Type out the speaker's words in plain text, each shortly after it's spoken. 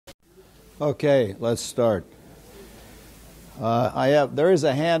Okay, let's start. There is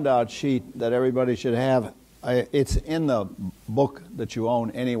a handout sheet that everybody should have. It's in the book that you own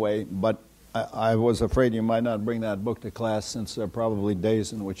anyway, but I was afraid you might not bring that book to class since there are probably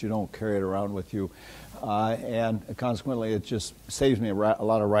days in which you don't carry it around with you. And consequently, it just saves me a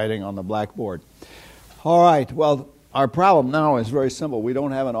lot of writing on the blackboard. All right, well, our problem now is very simple. We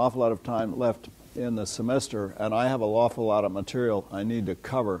don't have an awful lot of time left in the semester, and I have an awful lot of material I need to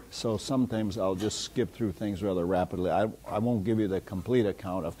cover, so sometimes I'll just skip through things rather rapidly. I won't give you the complete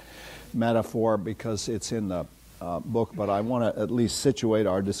account of metaphor because it's in the book, but I want to at least situate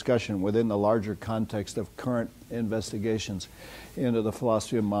our discussion within the larger context of current investigations into the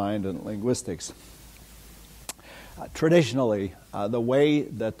philosophy of mind and linguistics. Traditionally, the way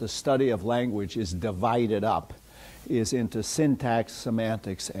that the study of language is divided up is into syntax,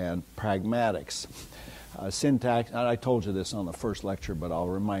 semantics, and pragmatics. Syntax, and I told you this on the first lecture, but I'll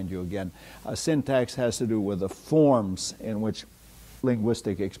remind you again. Syntax has to do with the forms in which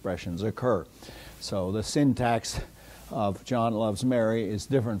linguistic expressions occur. So the syntax of John loves Mary is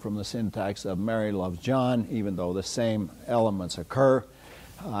different from the syntax of Mary loves John, even though the same elements occur.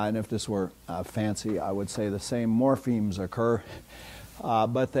 And if this were fancy, I would say the same morphemes occur,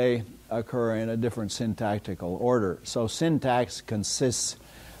 but they occur in a different syntactical order. So syntax consists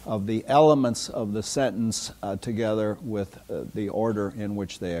of the elements of the sentence together with the order in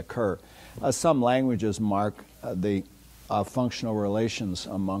which they occur. Some languages mark the functional relations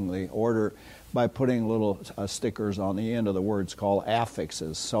among the order by putting little stickers on the end of the words called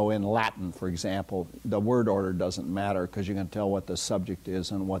affixes. So in Latin, for example, the word order doesn't matter because you can tell what the subject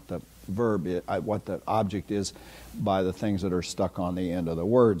is and what the verb is, what the object is by the things that are stuck on the end of the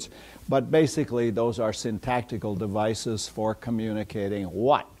words. But basically, those are syntactical devices for communicating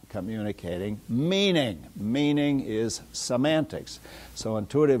what? Communicating meaning. Meaning is semantics. So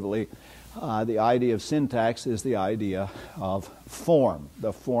intuitively, the idea of syntax is the idea of form,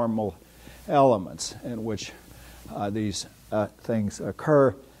 the formal elements in which these things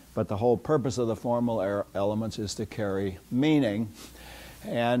occur. But the whole purpose of the formal elements is to carry meaning.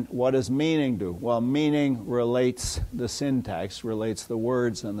 And what does meaning do? Well, meaning relates the syntax, relates the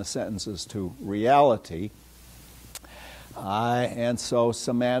words and the sentences to reality. And so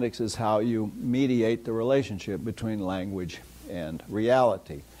semantics is how you mediate the relationship between language and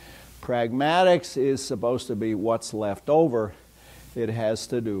reality. Pragmatics is supposed to be what's left over. It has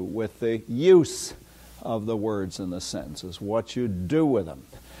to do with the use of the words and the sentences, what you do with them.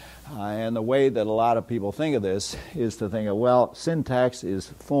 And the way that a lot of people think of this is to think of, well, syntax is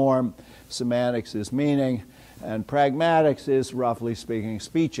form, semantics is meaning, and pragmatics is, roughly speaking,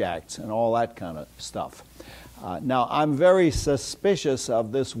 speech acts and all that kind of stuff. Now, I'm very suspicious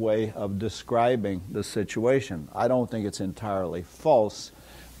of this way of describing the situation. I don't think it's entirely false,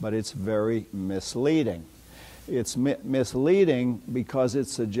 but it's very misleading. It's misleading because it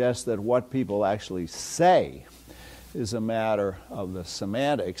suggests that what people actually say is a matter of the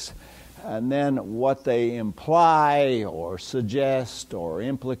semantics, and then what they imply or suggest or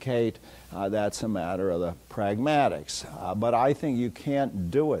implicate, that's a matter of the pragmatics. But I think you can't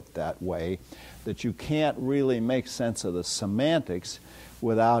do it that way, that you can't really make sense of the semantics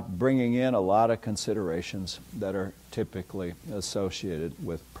without bringing in a lot of considerations that are typically associated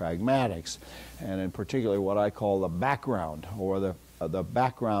with pragmatics, and in particular what I call the background, or the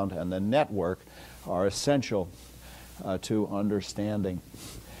background and the network are essential to understanding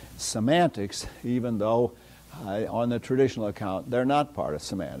semantics, even though on the traditional account they're not part of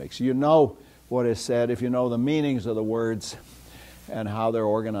semantics. You know what is said if you know the meanings of the words and how they're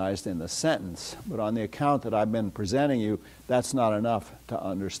organized in the sentence. But on the account that I've been presenting you, that's not enough to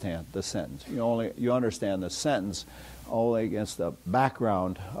understand the sentence. You understand the sentence only against the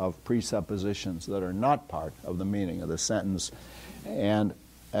background of presuppositions that are not part of the meaning of the sentence, and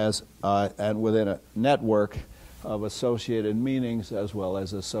within a network of associated meanings as well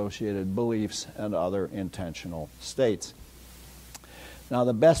as associated beliefs and other intentional states. Now,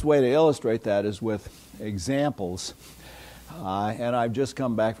 the best way to illustrate that is with examples. And I've just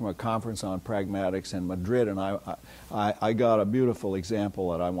come back from a conference on pragmatics in Madrid, and I got a beautiful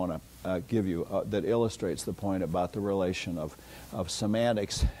example that I want to give you that illustrates the point about the relation of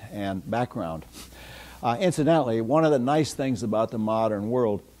semantics and background. Incidentally, one of the nice things about the modern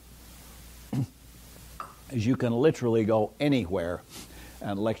world is you can literally go anywhere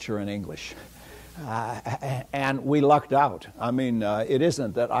and lecture in English. And we lucked out. I mean, it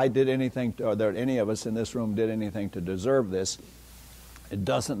isn't that I did anything, or that any of us in this room did anything to deserve this. It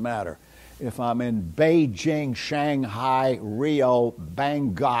doesn't matter. If I'm in Beijing, Shanghai, Rio,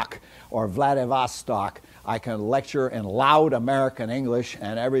 Bangkok, or Vladivostok, I can lecture in loud American English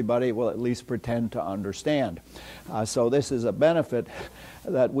and everybody will at least pretend to understand. So this is a benefit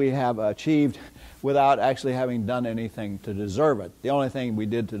that we have achieved without actually having done anything to deserve it. The only thing we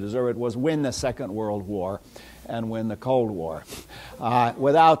did to deserve it was win the Second World War and win the Cold War.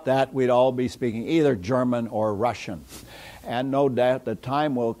 Without that, we'd all be speaking either German or Russian. And no doubt the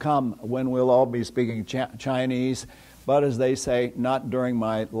time will come when we'll all be speaking Chinese, but as they say, not during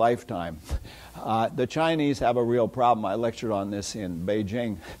my lifetime. The Chinese have a real problem. I lectured on this in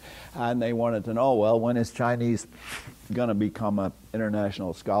Beijing, and they wanted to know, well, when is Chinese going to become an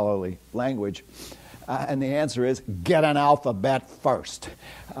international scholarly language? And the answer is, get an alphabet first.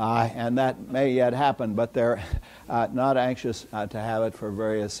 And that may yet happen, but they're not anxious to have it for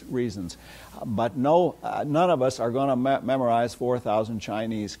various reasons. But no, none of us are going to memorize 4,000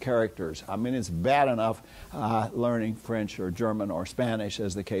 Chinese characters. I mean, it's bad enough learning French or German or Spanish,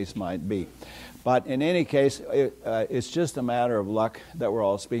 as the case might be. But in any case, it's just a matter of luck that we're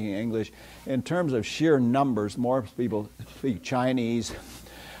all speaking English. In terms of sheer numbers, more people speak Chinese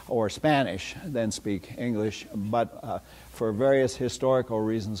or Spanish than speak English, but for various historical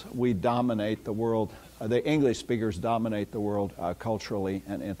reasons, we dominate the world. The English speakers dominate the world culturally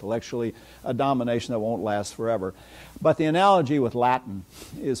and intellectually, a domination that won't last forever. But the analogy with Latin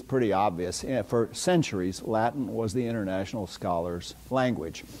is pretty obvious. For centuries, Latin was the international scholars'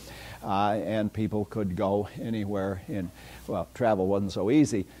 language. And people could go anywhere in, well, travel wasn't so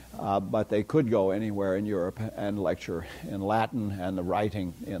easy, but they could go anywhere in Europe and lecture in Latin, and the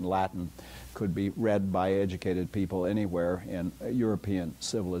writing in Latin could be read by educated people anywhere in European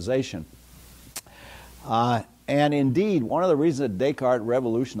civilization. And indeed, one of the reasons that Descartes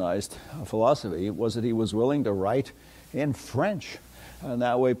revolutionized philosophy was that he was willing to write in French. And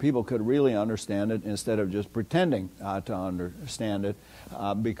that way people could really understand it instead of just pretending to understand it,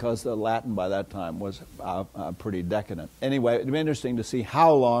 because the Latin by that time was pretty decadent. Anyway, it'd be interesting to see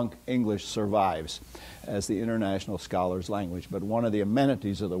how long English survives as the international scholars' language. But one of the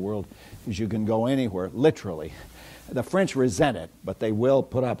amenities of the world is you can go anywhere, literally. The French resent it, but they will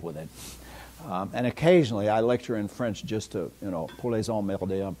put up with it. And occasionally I lecture in French just to, pour les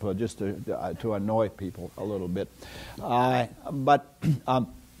emmerder un peu, just to annoy people a little bit. But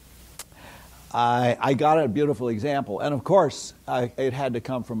I got a beautiful example. And of course, it had to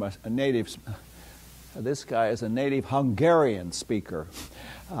come from a native, this guy is a native Hungarian speaker.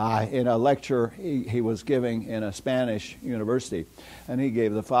 In a lecture he was giving in a Spanish university, and he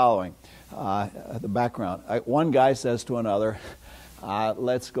gave the following, the background. One guy says to another,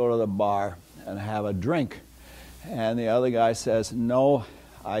 let's go to the bar and have a drink. And the other guy says, no,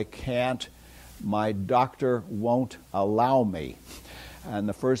 I can't. My doctor won't allow me. And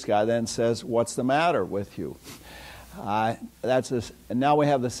the first guy then says, what's the matter with you? And now we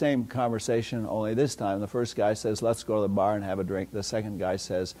have the same conversation, only this time the first guy says, let's go to the bar and have a drink. The second guy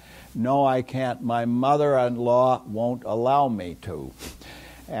says, no, I can't. My mother-in-law won't allow me to.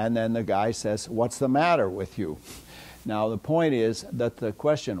 And then the guy says, what's the matter with you? Now, the point is that the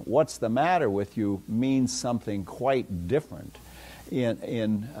question, what's the matter with you, means something quite different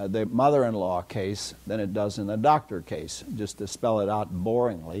in the mother-in-law case than it does in the doctor case. Just to spell it out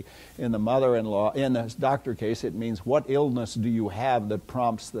boringly, in the doctor case, it means what illness do you have that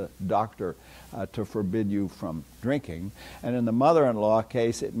prompts the doctor to forbid you from drinking. And in the mother-in-law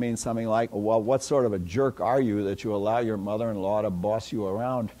case, it means something like, well, what sort of a jerk are you that you allow your mother-in-law to boss you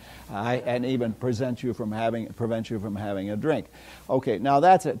around and even prevent you from having a drink? Okay, now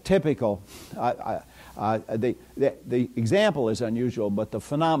that's a typical. The example is unusual, but the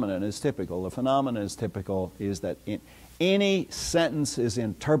phenomenon is typical. The phenomenon is that any sentence is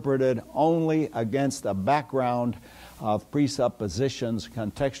interpreted only against a background of presuppositions,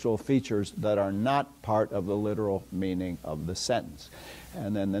 contextual features that are not part of the literal meaning of the sentence.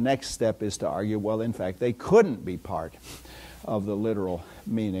 And then the next step is to argue, well, in fact, they couldn't be part of the literal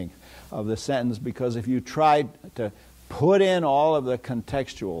meaning of the sentence, because if you tried to put in all of the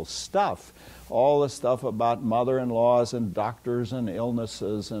contextual stuff, all the stuff about mother-in-laws and doctors and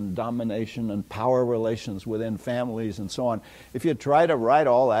illnesses and domination and power relations within families and so on, if you try to write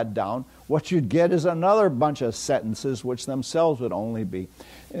all that down, what you'd get is another bunch of sentences which themselves would only be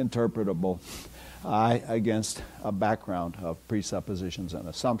interpretable against a background of presuppositions and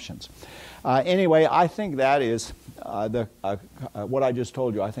assumptions. Anyway, I think that is what I just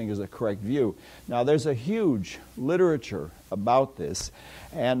told you, I think, is the correct view. Now, there's a huge literature about this,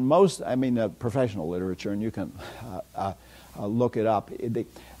 and professional literature, and you can look it up.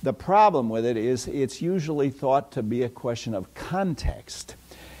 The problem with it is it's usually thought to be a question of context,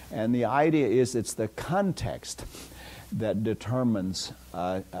 and the idea is it's the context that determines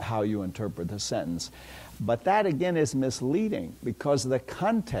how you interpret the sentence. But that again is misleading because the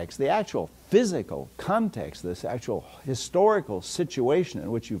context, the actual physical context, this actual historical situation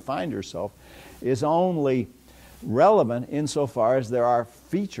in which you find yourself is only relevant insofar as there are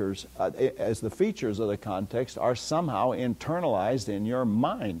features, as the features of the context are somehow internalized in your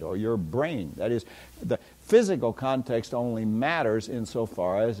mind or your brain. That is, the physical context only matters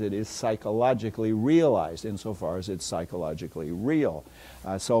insofar as it is psychologically realized, insofar as it's psychologically real.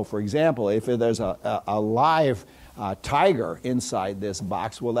 So, for example, if there's a live tiger inside this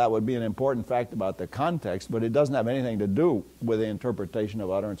box, well, that would be an important fact about the context, but it doesn't have anything to do with the interpretation of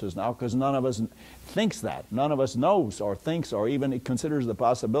utterances now, because none of us thinks that. None of us knows or thinks or even considers the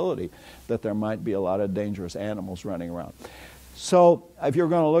possibility that there might be a lot of dangerous animals running around. So if you're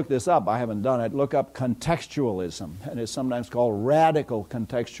going to look this up, I haven't done it, look up contextualism, and it's sometimes called radical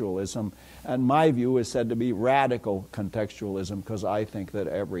contextualism, and my view is said to be radical contextualism because I think that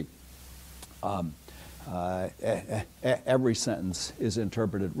every sentence is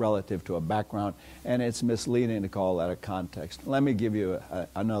interpreted relative to a background, and it's misleading to call that a context. Let me give you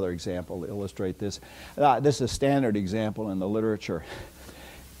another example to illustrate this. This is a standard example in the literature.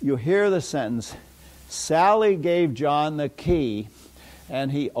 You hear the sentence, Sally gave John the key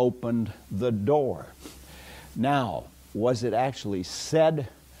and he opened the door. Now, was it actually said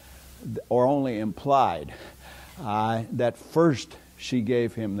or only implied that first she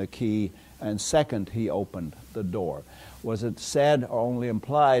gave him the key and second he opened the door? Was it said or only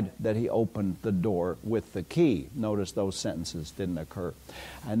implied that he opened the door with the key? Notice those sentences didn't occur.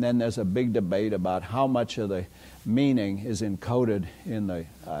 And then there's a big debate about how much of the meaning is encoded in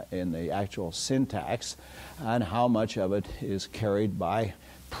the actual syntax and how much of it is carried by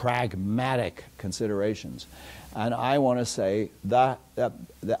pragmatic considerations. And I want to say that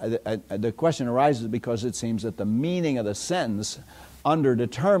the question arises because it seems that the meaning of the sentence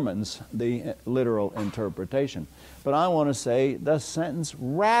underdetermines the literal interpretation. But I want to say the sentence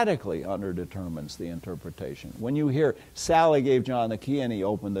radically underdetermines the interpretation. When you hear Sally gave John the key and he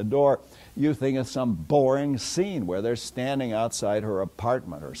opened the door, you think of some boring scene where they're standing outside her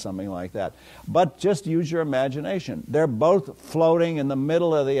apartment or something like that. But just use your imagination. They're both floating in the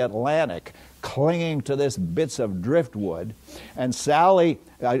middle of the Atlantic, clinging to this bits of driftwood, and Sally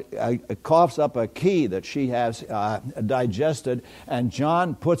coughs up a key that she has digested, and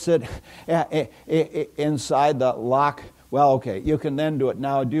John puts it inside the lock. Well, okay, you can then do it.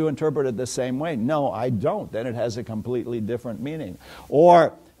 Now, do you interpret it the same way? No, I don't. Then it has a completely different meaning.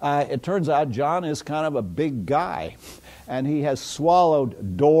 Or it turns out John is kind of a big guy, and he has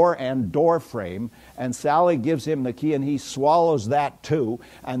swallowed door and door frame, and Sally gives him the key and he swallows that too,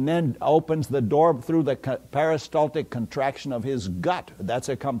 and then opens the door through the peristaltic contraction of his gut. That's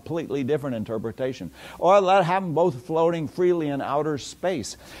a completely different interpretation. Or let have them both floating freely in outer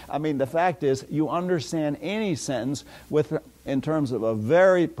space. I mean, the fact is, you understand any sentence in terms of a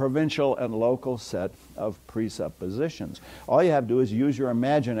very provincial and local set of presuppositions. All you have to do is use your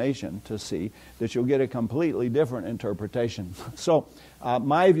imagination to see that you'll get a completely different interpretation. So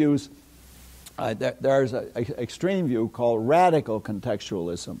my views, there's an extreme view called radical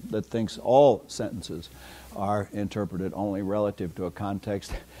contextualism that thinks all sentences are interpreted only relative to a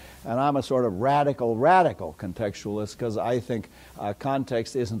context. And I'm a sort of radical contextualist because I think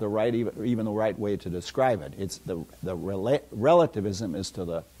context isn't the right, even the right way to describe it. It's the relativism is to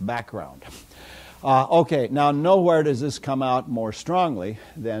the background. Okay, now nowhere does this come out more strongly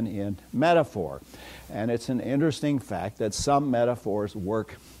than in metaphor. And it's an interesting fact that some metaphors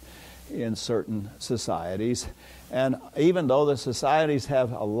work in certain societies. And even though the societies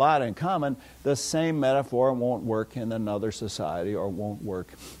have a lot in common, the same metaphor won't work in another society or won't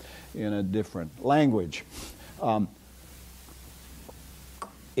work in a different language.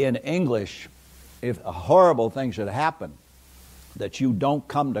 In English, if a horrible thing should happen, that you don't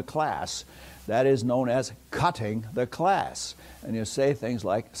come to class, that is known as cutting the class. And you say things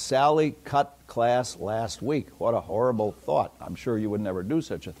like, Sally cut class last week. What a horrible thought. I'm sure you would never do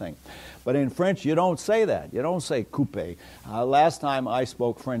such a thing. But in French, you don't say that. You don't say couper. Last time I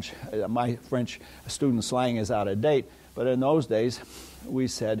spoke French, my French student slang is out of date, but in those days, we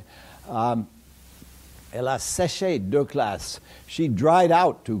said, elle a séché deux classes. She dried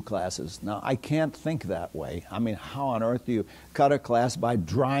out 2 classes. Now, I can't think that way. I mean, how on earth do you cut a class by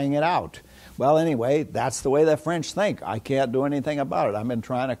drying it out? Well, anyway, that's the way the French think. I can't do anything about it. I've been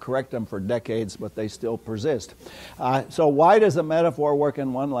trying to correct them for decades, but they still persist. So why does a metaphor work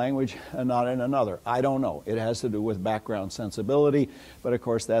in one language and not in another? I don't know. It has to do with background sensibility, but of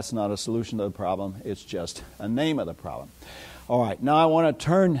course that's not a solution to the problem. It's just a name of the problem. All right, now I want to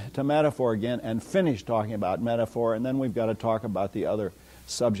turn to metaphor again and finish talking about metaphor, and then we've got to talk about the other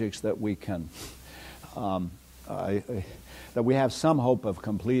subjects that we can that we have some hope of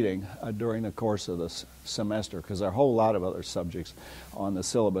completing during the course of this semester, because there are a whole lot of other subjects on the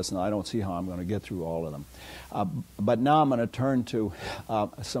syllabus, and I don't see how I'm going to get through all of them. But now I'm going to turn to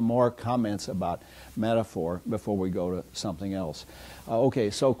some more comments about metaphor before we go to something else. Okay,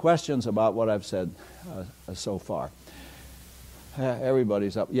 so questions about what I've said so far.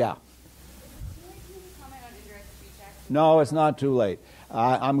 Everybody's up. Yeah. No, it's not too late.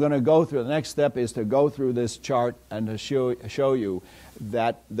 I'm going to go through, the next step is to go through this chart and to show you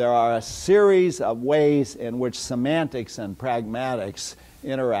that there are a series of ways in which semantics and pragmatics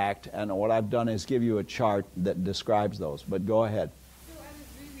interact, and what I've done is give you a chart that describes those. But go ahead. So I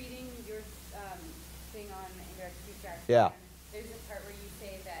was rereading your thing on indirect speech action. Yeah. There's a part where you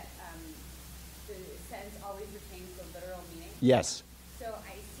say that the sentence always retains the literal meaning. Yes. So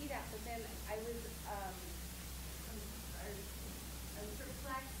I see that, but then I was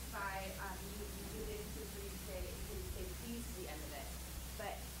perplexed by you did it where you say please to the end of it.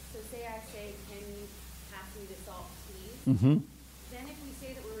 But so say I say, can you pass me the salt, please? Mm-hmm. Then if we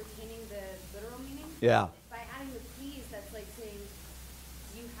say that we're retaining the literal meaning, Yeah. by adding the please, that's like saying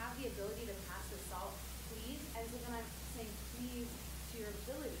you have the ability to pass the salt, please, and so then I'm saying please to your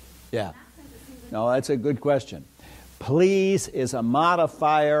ability. Yeah. In that sense, it seems like No, that's a good question. Please is a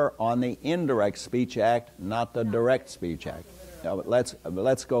modifier on the indirect speech act, not the direct speech act. No, but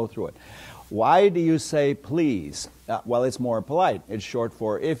let's go through it. Why do you say please? Well, it's more polite. It's short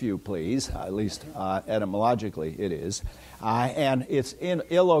for if you please, at least etymologically it is. And it's in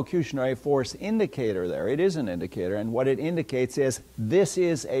illocutionary force indicator there. It is an indicator, and what it indicates is this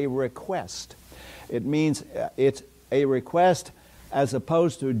is a request. It means it's a request as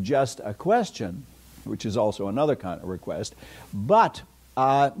opposed to just a question, which is also another kind of request. But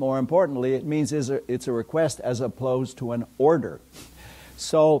more importantly, it means it's a request as opposed to an order.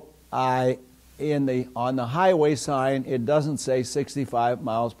 So on the highway sign, it doesn't say 65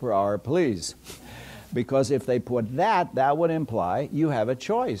 miles per hour, please. Because if they put that, that would imply you have a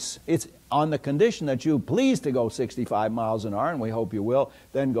choice. It's on the condition that you please to go 65 miles an hour, and we hope you will,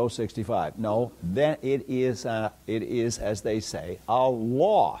 then go 65. No, then it is, as they say, a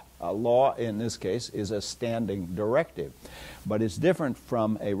law. A law, in this case, is a standing directive. But it's different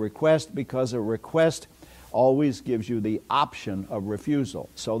from a request because a request always gives you the option of refusal.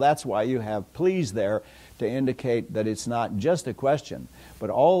 So that's why you have please there to indicate that it's not just a question, but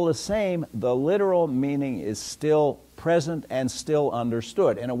all the same, the literal meaning is still present and still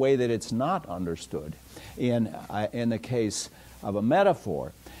understood in a way that it's not understood in the case of a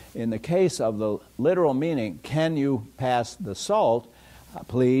metaphor. In the case of the literal meaning, can you pass the salt,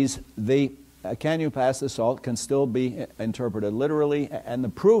 please, can you pass the salt can still be interpreted literally, and the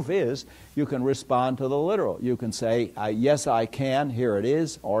proof is you can respond to the literal. You can say, yes, I can, here it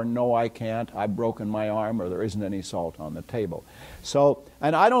is, or no, I can't, I've broken my arm, or there isn't any salt on the table. So,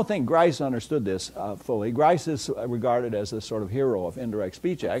 and I don't think Grice understood this fully. Grice is regarded as the sort of hero of indirect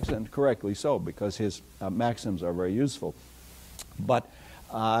speech acts, and correctly so, because his maxims are very useful. But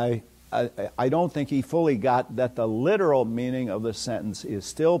I don't think he fully got that the literal meaning of the sentence is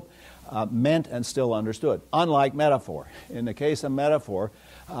still meant and still understood, unlike metaphor. In the case of metaphor,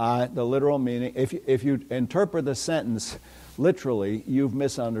 the literal meaning, if you interpret the sentence literally, you've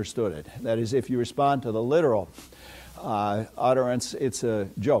misunderstood it. That is, if you respond to the literal utterance, it's a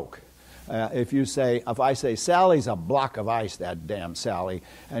joke. If I say, Sally's a block of ice, that damn Sally,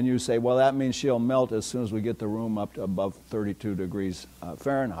 and you say, well, that means she'll melt as soon as we get the room up to above 32 degrees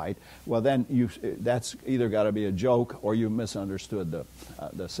Fahrenheit, well, then that's either got to be a joke or you misunderstood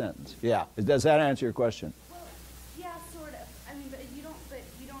the sentence. Yeah. Does that answer your question? Well, yeah, sort of. I mean, but you don't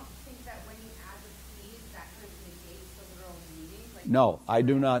think that when you add the please, that kind of negates the literal meaning? Like, no, I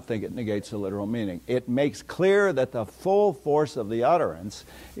do not think it negates the literal meaning. It makes clear that the full force of the utterance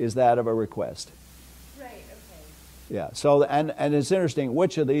is that of a request. Right, okay. Yeah, so, and it's interesting,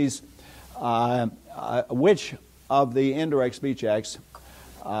 which of these, which of the indirect speech acts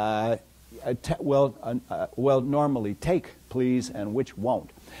will normally take please and which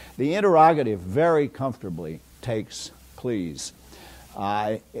won't. The interrogative very comfortably takes please.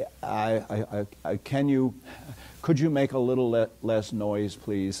 Could you make a little less noise,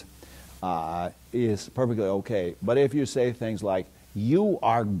 please? Is perfectly okay. But if you say things like, you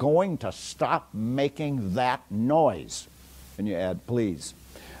are going to stop making that noise, and you add please.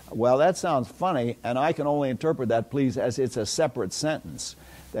 Well, that sounds funny, and I can only interpret that please as it's a separate sentence.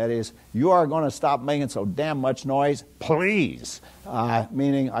 That is, you are going to stop making so damn much noise, please.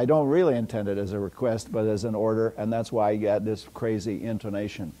 Meaning, I don't really intend it as a request, but as an order, and that's why I get this crazy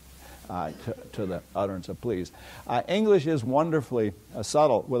intonation to the utterance of please. English is wonderfully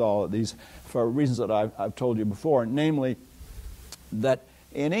subtle with all of these for reasons that I've told you before, namely that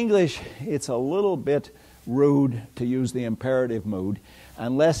in English it's a little bit rude to use the imperative mood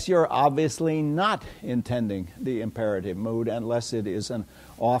unless you're obviously not intending the imperative mood, unless it is an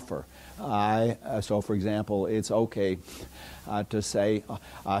offer. So, for example, it's okay to say,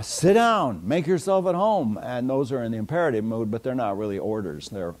 sit down, make yourself at home, and those are in the imperative mood, but they're not really orders,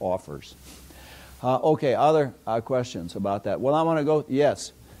 they're offers. Okay, other questions about that? Well, I want to go,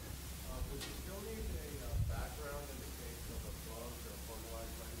 yes? Would you still need a background in the case of a clause or a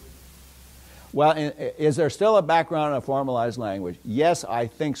formalized language? Well, is there still a background in a formalized language? Yes, I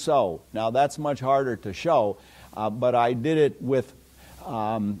think so. Now, that's much harder to show, but I did it with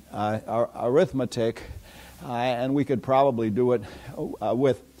arithmetic, and we could probably do it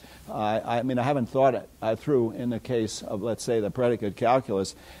with, I mean, I haven't thought it through in the case of, let's say, the predicate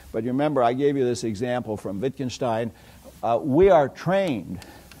calculus, but you remember I gave you this example from Wittgenstein. We are trained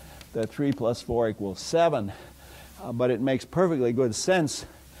that 3 plus 4 equals 7, but it makes perfectly good sense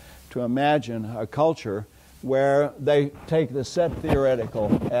to imagine a culture where they take the set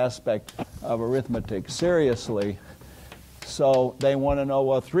theoretical aspect of arithmetic seriously. So they want to know,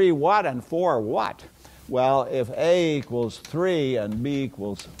 well, 3 what and 4 what? Well, if A equals 3 and B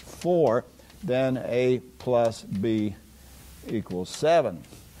equals 4, then A plus B equals 7.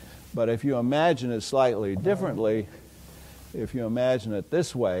 But if you imagine it slightly differently, if you imagine it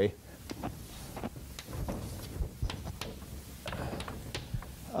this way,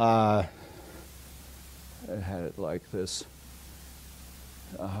 I had it like this.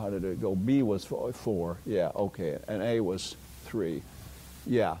 How did it go? B was 4. Yeah, okay. And A was 3.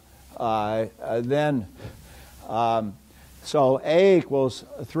 Yeah. So A equals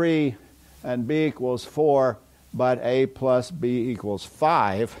 3 and B equals 4, but A plus B equals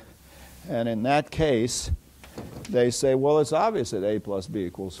 5. And in that case, they say, well, it's obvious that A plus B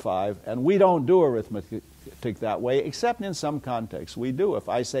equals 5. And we don't do arithmetic that way, except in some contexts. We do. If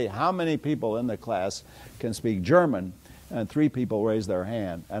I say, how many people in the class can speak German, and 3 people raise their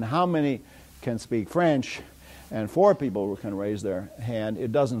hand, and how many can speak French, and 4 people can raise their hand,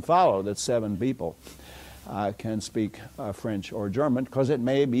 it doesn't follow that 7 people can speak French or German, because it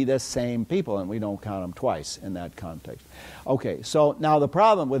may be the same people, and we don't count them twice in that context. Okay, so now the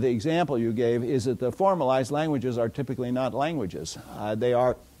problem with the example you gave is that the formalized languages are typically not languages. They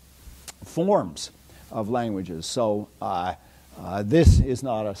are forms of languages. So this is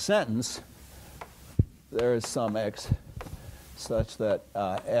not a sentence. There is some x such that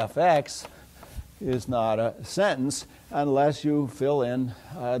fx is not a sentence unless you fill in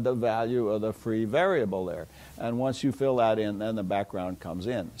the value of the free variable there. And once you fill that in, then the background comes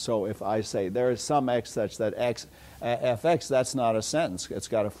in. So if I say there is some x such that fx, that's not a sentence. It's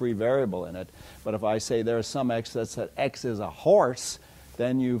got a free variable in it. But if I say there is some x such that x is a horse,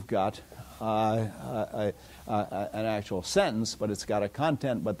 then you've got an actual sentence, but it's got a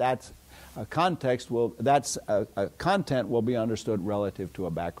content, but that's a context will, a content will be understood relative to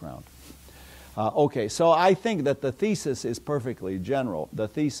a background. Okay, so I think that the thesis is perfectly general. The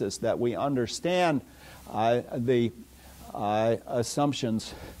thesis that we understand the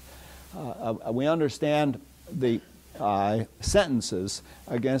assumptions, we understand the sentences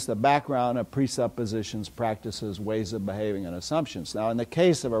against a background of presuppositions, practices, ways of behaving, and assumptions. Now, in the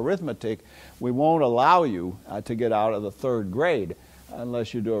case of arithmetic, we won't allow you to get out of the 3rd grade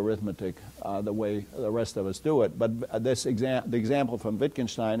unless you do arithmetic the way the rest of us do it. But the example from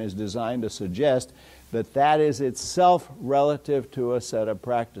Wittgenstein is designed to suggest that that is itself relative to a set of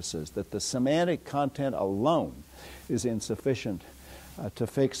practices, that the semantic content alone is insufficient to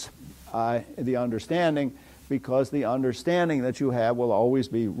fix the understanding, because the understanding that you have will always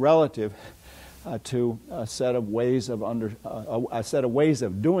be relative to a set of ways of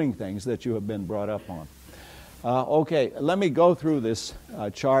doing things that you have been brought up on. Okay, let me go through this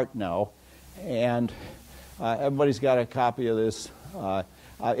chart now, and everybody's got a copy of this.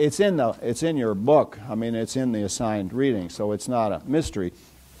 It's in your book. I mean, it's in the assigned reading, so it's not a mystery.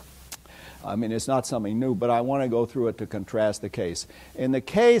 I mean, it's not something new, but I want to go through it to contrast the case. In the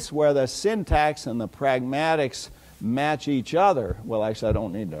case where the syntax and the pragmatics match each other, well, actually, I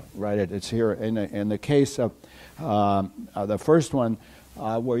don't need to write it. It's here. In the case of the first one,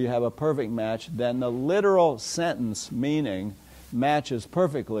 where you have a perfect match, then the literal sentence meaning matches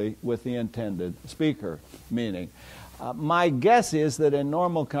perfectly with the intended speaker meaning. My guess is that in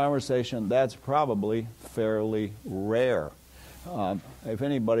normal conversation, that's probably fairly rare. If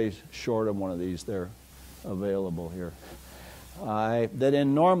anybody's short of one of these, they're available here. That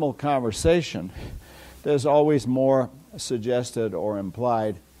in normal conversation, there's always more suggested or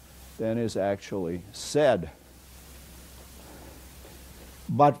implied than is actually said.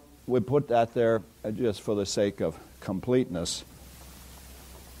 But we put that there just for the sake of completeness.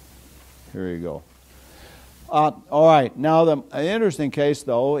 Here you go. All right, now the interesting case,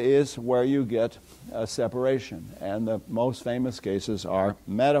 though, is where you get a separation, and the most famous cases are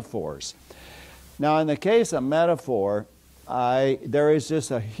metaphors. Now, in the case of metaphor, there is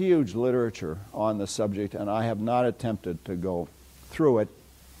just a huge literature on the subject, and I have not attempted to go through it.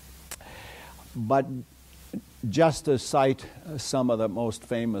 But just to cite some of the most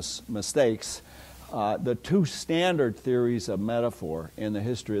famous mistakes, the two standard theories of metaphor in the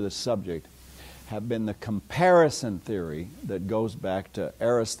history of the subject have been the comparison theory that goes back to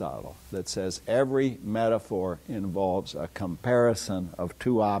Aristotle, that says every metaphor involves a comparison of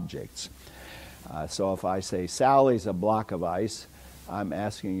two objects. So if I say Sally's a block of ice, I'm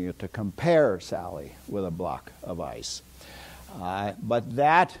asking you to compare Sally with a block of ice. But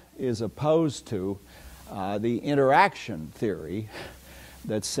that is opposed to the interaction theory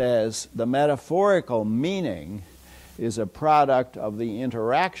that says the metaphorical meaning is a product of the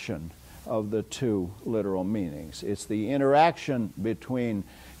interaction of the two literal meanings. It's the interaction between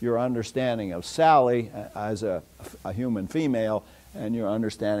your understanding of Sally as a human female and your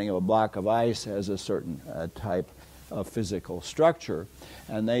understanding of a block of ice as a certain type of physical structure.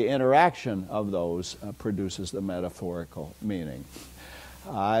 And the interaction of those produces the metaphorical meaning.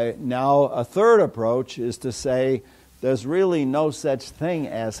 Now, a third approach is to say there's really no such thing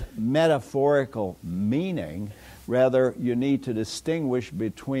as metaphorical meaning. Rather, you need to distinguish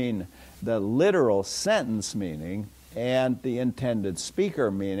between the literal sentence meaning and the intended speaker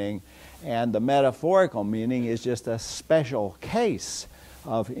meaning, and the metaphorical meaning is just a special case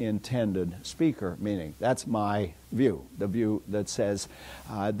of intended speaker meaning. That's my view, the view that says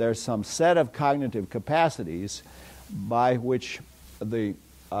there's some set of cognitive capacities by which the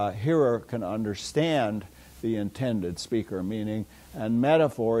hearer can understand the intended speaker meaning, and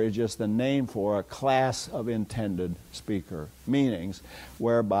metaphor is just the name for a class of intended speaker meanings,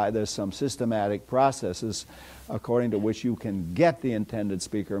 whereby there's some systematic processes according to which you can get the intended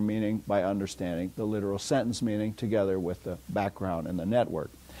speaker meaning by understanding the literal sentence meaning together with the background and the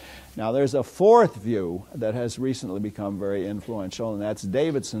network. Now, there's a fourth view that has recently become very influential, and that's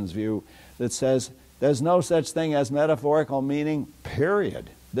Davidson's view that says there's no such thing as metaphorical meaning,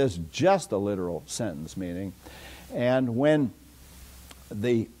 period. There's just a literal sentence meaning. And when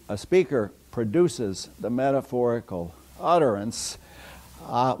the speaker produces the metaphorical utterance,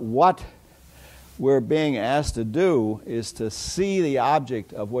 what we're being asked to do is to see the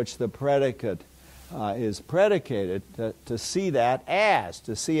object of which the predicate is predicated, to see that as,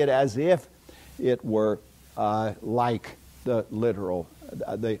 to see it as if it were like the literal,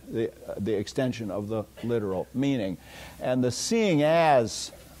 the extension of the literal meaning. And the seeing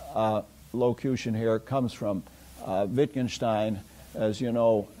as locution here comes from Wittgenstein, as you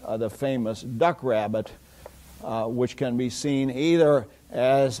know, the famous duck rabbit, which can be seen either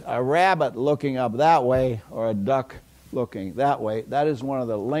as a rabbit looking up that way or a duck looking that way. That is one of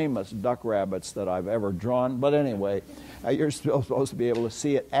the lamest duck rabbits that I've ever drawn. But anyway, you're still supposed to be able to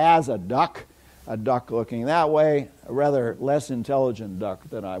see it as a duck looking that way, a rather less intelligent duck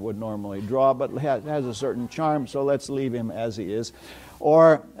than I would normally draw, but has a certain charm, so let's leave him as he is.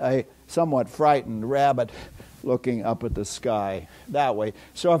 Or a somewhat frightened rabbit looking up at the sky that way.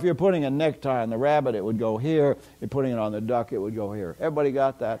 So if you're putting a necktie on the rabbit, it would go here. You're putting it on the duck, it would go here. Everybody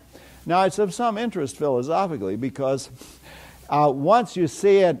got that? Now, it's of some interest philosophically because once you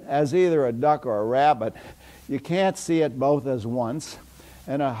see it as either a duck or a rabbit, you can't see it both as once,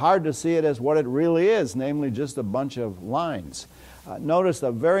 and hard to see it as what it really is, namely just a bunch of lines. Notice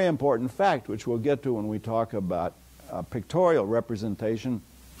a very important fact, which we'll get to when we talk about pictorial representation.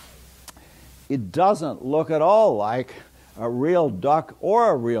 It doesn't look at all like a real duck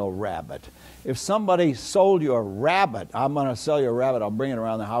or a real rabbit. If somebody sold you a rabbit, I'm going to sell you a rabbit, I'll bring it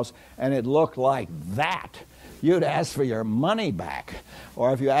around the house, and it looked like that, you'd ask for your money back.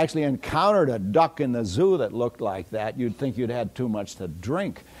 Or if you actually encountered a duck in the zoo that looked like that, you'd think you'd had too much to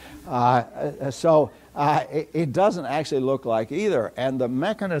drink. It doesn't actually look like either. And the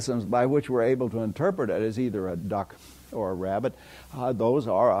mechanisms by which we're able to interpret it as either a duck or a rabbit, those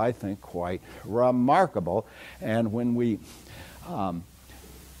are, I think, quite remarkable. And when we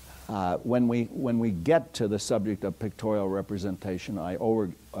get to the subject of pictorial representation, I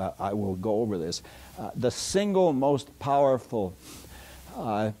will go over this. The single most powerful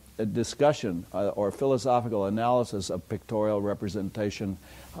discussion or philosophical analysis of pictorial representation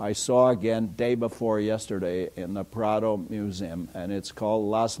I saw again day before yesterday in the Prado Museum, and it's called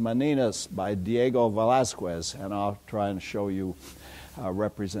Las Meninas by Diego Velázquez, and I'll try and show you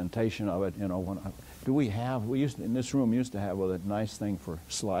representation of it. You know, we in this room used to have a nice thing for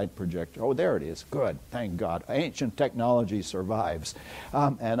slide projector. Oh, there it is. Good, thank God. Ancient technology survives,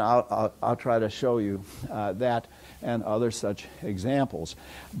 and I'll try to show you that and other such examples.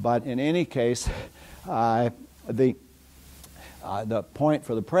 But in any case, the point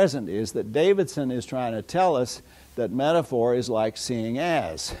for the present is that Davidson is trying to tell us that metaphor is like seeing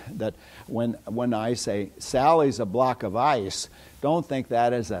as. That when I say Sally's a block of ice, don't think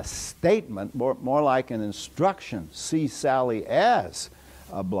that as a statement, more like an instruction. See Sally as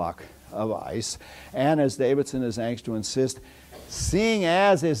a block of ice. And as Davidson is anxious to insist, seeing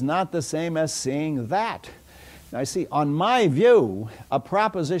as is not the same as seeing that. Now, see, on my view, a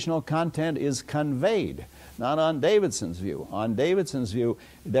propositional content is conveyed, not on Davidson's view. On Davidson's view,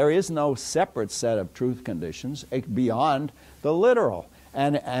 there is no separate set of truth conditions beyond the literal.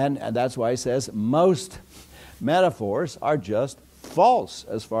 And that's why he says most metaphors are just false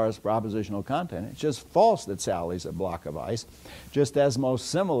as far as propositional content. It's just false that Sally's a block of ice, just as most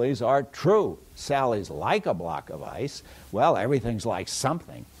similes are true. Sally's like a block of ice. Well, everything's like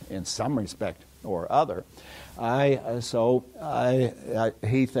something in some respect or other. He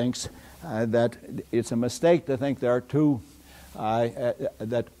thinks that it's a mistake to think there are two,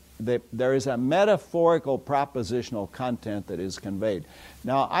 that there is a metaphorical propositional content that is conveyed.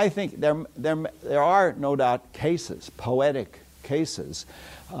 Now, I think there are no doubt cases, poetic cases,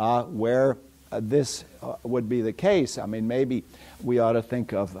 where this would be the case. I mean, maybe we ought to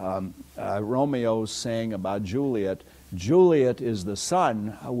think of Romeo's saying about Juliet, Juliet is the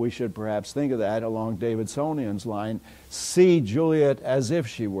sun. We should perhaps think of that along Davidsonian's line, see Juliet as if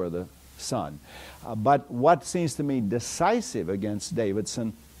she were the sun. But what seems to me decisive against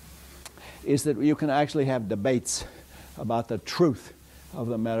Davidson is that you can actually have debates about the truth of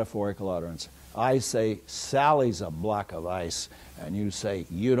the metaphorical utterance. I say, Sally's a block of ice, and you say,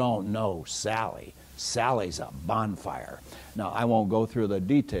 you don't know Sally. Sally's a bonfire. Now, I won't go through the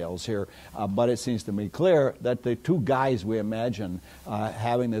details here, but it seems to me clear that the two guys we imagine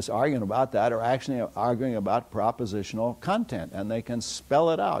having this argument about that are actually arguing about propositional content, and they can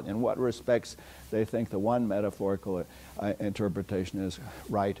spell it out in what respects they think the one metaphorical interpretation is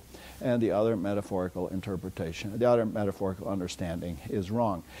right and the other metaphorical interpretation, the other metaphorical understanding is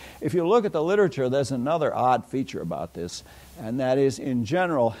wrong. If you look at the literature, there's another odd feature about this, and that is, in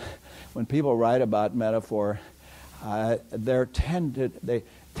general, when people write about metaphor, their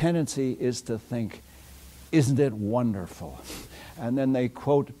tendency is to think, isn't it wonderful? And then they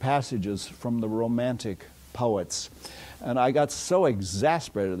quote passages from the Romantic poets. And I got so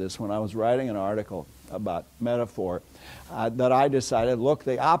exasperated at this when I was writing an article about metaphor that I decided, look,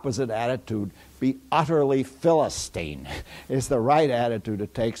 the opposite attitude, be utterly Philistine, is the right attitude to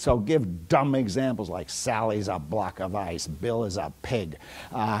take. So give dumb examples like Sally's a block of ice, Bill is a pig.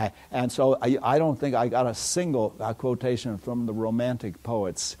 And so I don't think I got a single quotation from the Romantic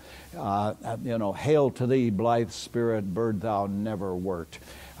poets. Hail to thee, blithe spirit, bird thou never wert.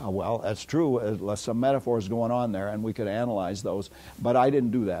 Well, that's true. Some metaphors going on there, and we could analyze those. But I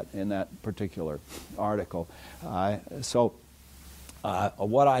didn't do that in that particular article. What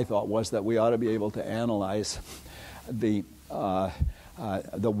I thought was that we ought to be able to analyze the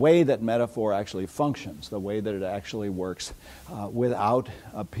way that metaphor actually functions, the way that it actually works, without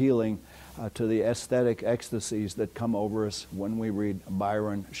appealing to the aesthetic ecstasies that come over us when we read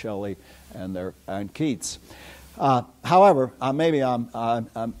Byron, Shelley, and Keats. However, maybe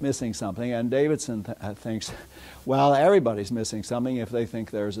I'm missing something, and Davidson thinks, well, everybody's missing something if they think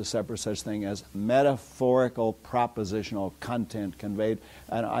there's a separate such thing as metaphorical propositional content conveyed,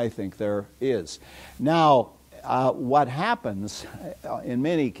 and I think there is. Now, what happens in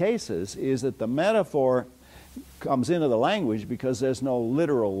many cases is that the metaphor comes into the language because there's no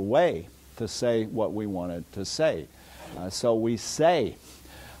literal way to say what we wanted to say. So we say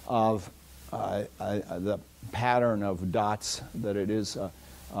of the pattern of dots that it is a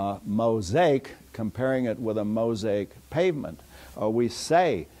mosaic, comparing it with a mosaic pavement. We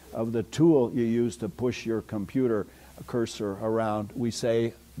say of the tool you use to push your computer cursor around, we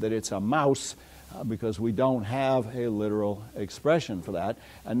say that it's a mouse because we don't have a literal expression for that.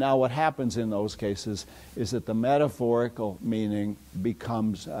 And now what happens in those cases is that the metaphorical meaning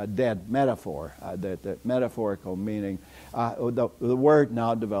becomes a dead metaphor. That metaphorical meaning, the word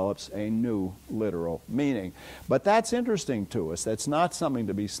now develops a new literal meaning. But that's interesting to us. That's not something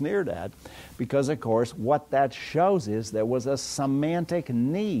to be sneered at because, of course, what that shows is there was a semantic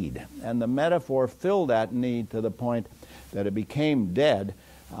need, and the metaphor filled that need to the point that it became dead.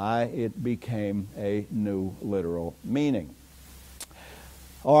 It became a new literal meaning.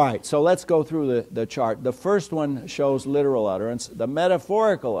 All right, so let's go through the chart. The first one shows literal utterance. The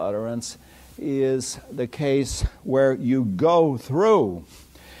metaphorical utterance is the case where you go through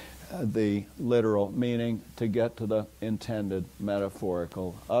the literal meaning to get to the intended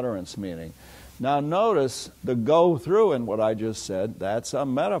metaphorical utterance meaning. Now notice the go through in what I just said, that's a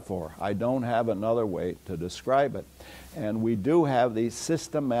metaphor. I don't have another way to describe it. And we do have these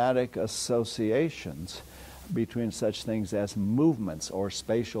systematic associations between such things as movements or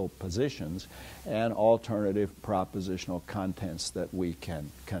spatial positions and alternative propositional contents that we can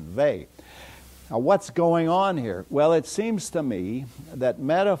convey. Now, what's going on here? Well, it seems to me that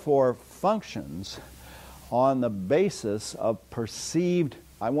metaphor functions on the basis of perceived,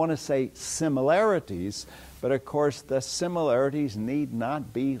 I want to say similarities, but of course the similarities need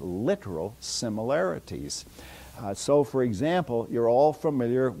not be literal similarities. So, for example, you're all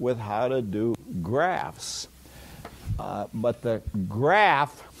familiar with how to do graphs. But the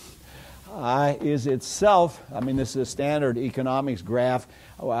graph is itself, I mean, this is a standard economics graph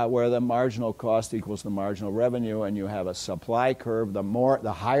where the marginal cost equals the marginal revenue, and you have a supply curve.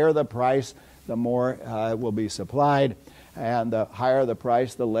 The higher the price, the more will be supplied, and the higher the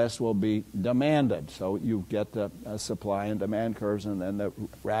price, the less will be demanded. So you get the supply and demand curves, and then the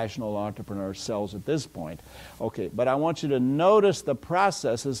rational entrepreneur sells at this point. Okay, but I want you to notice the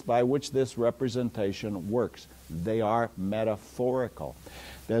processes by which this representation works. They are metaphorical.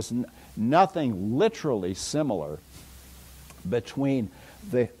 There's nothing literally similar between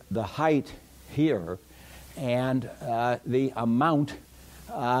the height here and the amount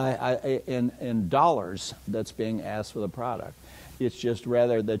in dollars that's being asked for the product. It's just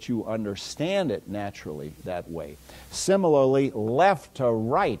rather that you understand it naturally that way. Similarly, left to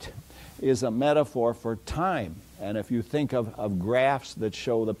right is a metaphor for time. And if you think of graphs that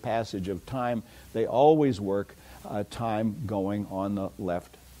show the passage of time, they always work time going on the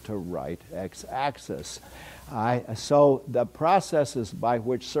left to right x-axis. So the processes by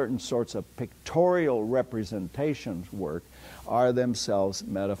which certain sorts of pictorial representations work are themselves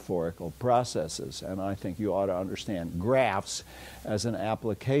metaphorical processes. And I think you ought to understand graphs as an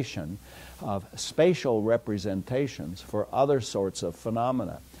application of spatial representations for other sorts of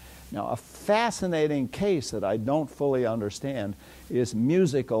phenomena. Now, a fascinating case that I don't fully understand is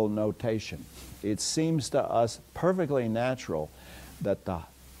musical notation. It seems to us perfectly natural that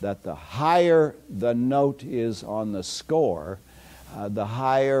the higher the note is on the score, the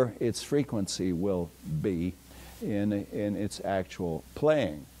higher its frequency will be in its actual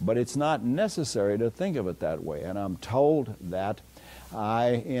playing. But it's not necessary to think of it that way. And I'm told that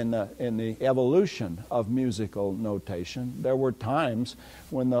in the evolution of musical notation, there were times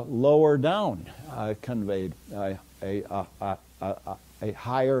when the lower down conveyed a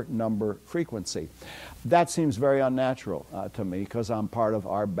higher number frequency. That seems very unnatural to me because I'm part of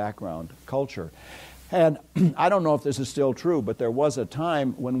our background culture. And I don't know if this is still true, but there was a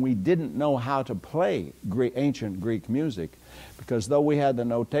time when we didn't know how to play ancient Greek music because though we had the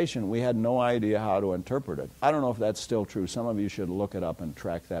notation, we had no idea how to interpret it. I don't know if that's still true. Some of you should look it up and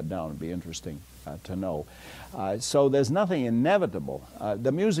track that down. It'd be interesting to know. So there's nothing inevitable.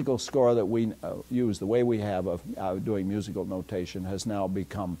 The musical score that we use, the way we have of doing musical notation, has now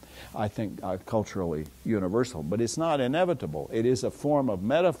become, I think, culturally universal. But it's not inevitable. It is a form of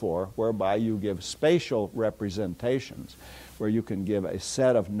metaphor whereby you give spatial representations, where you can give a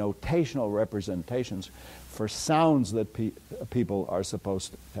set of notational representations for sounds that people are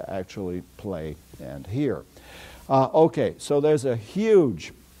supposed to actually play and hear. Okay, so there's a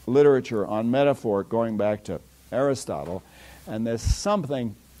huge literature on metaphor going back to Aristotle, and there's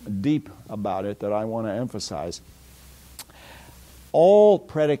something deep about it that I want to emphasize. All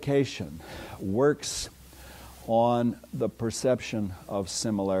predication works on the perception of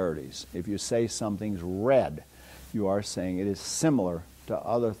similarities. If you say something's red, you are saying it is similar to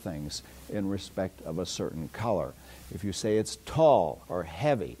other things in respect of a certain color. If you say it's tall or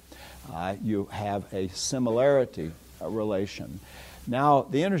heavy, you have a similarity relation. Now,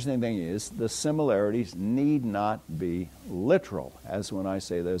 the interesting thing is the similarities need not be literal, as when I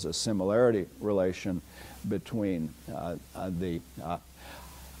say there's a similarity relation between the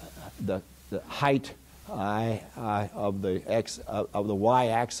height of the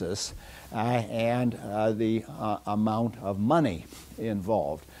y-axis and the amount of money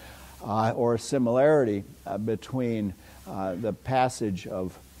involved, or a similarity between the passage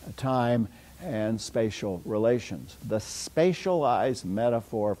of time and spatial relations. The spatialized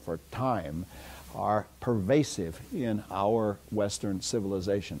metaphor for time are pervasive in our Western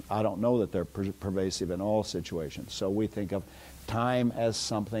civilization. I don't know that they're pervasive in all situations. So we think of time as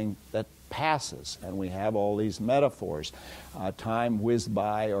something that passes, and we have all these metaphors. Time whizzed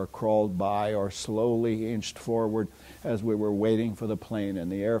by or crawled by or slowly inched forward as we were waiting for the plane in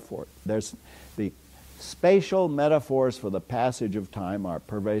the airport. There's the spatial metaphors for the passage of time are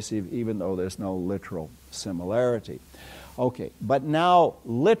pervasive, even though there's no literal similarity. Okay, but now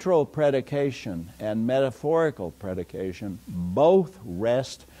literal predication and metaphorical predication both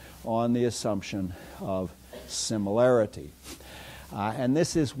rest on the assumption of similarity. And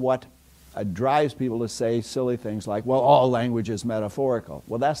this is what drives people to say silly things like, well, all language is metaphorical.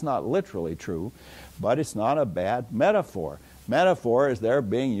 Well, that's not literally true, but it's not a bad metaphor. Metaphor is there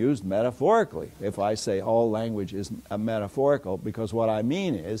being used metaphorically. If I say all language is metaphorical, because what I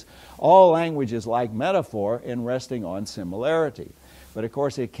mean is all language is like metaphor in resting on similarity. But of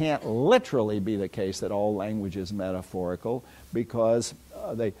course it can't literally be the case that all language is metaphorical, because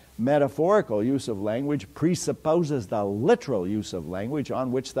the metaphorical use of language presupposes the literal use of language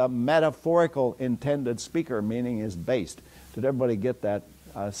on which the metaphorical intended speaker meaning is based. Did everybody get that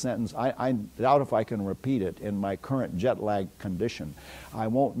sentence? I doubt if I can repeat it in my current jet lag condition. I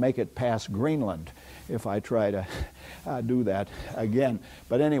won't make it past Greenland if I try to do that again.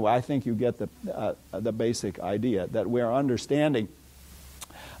 But anyway, I think you get the basic idea that we're understanding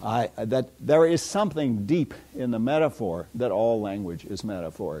that there is something deep in the metaphor that all language is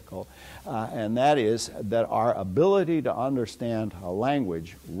metaphorical, and that is that our ability to understand a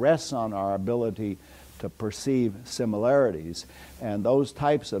language rests on our ability to perceive similarities, and those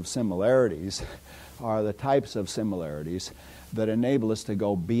types of similarities are the types of similarities that enable us to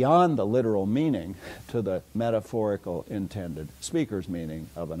go beyond the literal meaning to the metaphorical intended speaker's meaning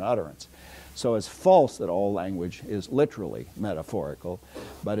of an utterance. So it's false that all language is literally metaphorical,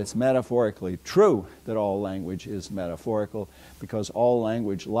 but it's metaphorically true that all language is metaphorical, because all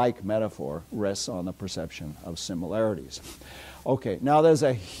language, like metaphor, rests on the perception of similarities. Okay, now there's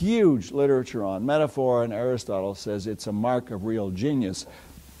a huge literature on metaphor, and Aristotle says it's a mark of real genius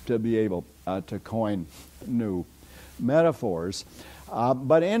to be able to coin new metaphors.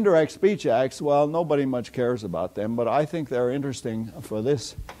 But indirect speech acts, well, nobody much cares about them, but I think they're interesting for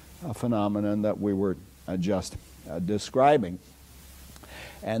this phenomenon that we were just describing.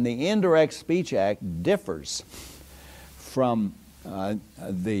 And the indirect speech act differs from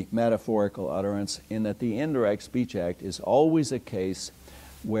the metaphorical utterance in that the indirect speech act is always a case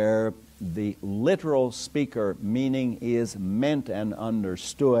where the literal speaker meaning is meant and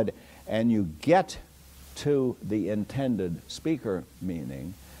understood, and you get to the intended speaker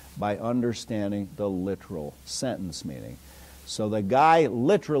meaning by understanding the literal sentence meaning. So the guy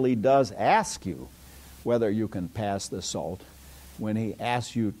literally does ask you whether you can pass the salt when he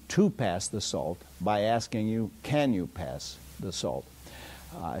asks you to pass the salt by asking you, can you pass the salt?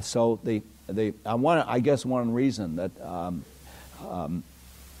 So I guess one reason that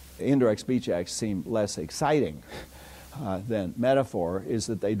indirect speech acts seem less exciting than metaphor is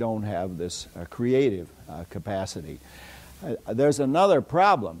that they don't have this creative capacity. There's another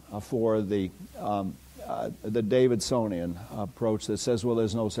problem for the Davidsonian approach that says, well,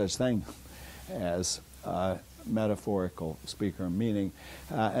 there's no such thing as metaphorical speaker meaning,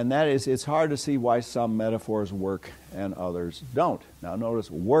 and that is, it's hard to see why some metaphors work and others don't. Now notice,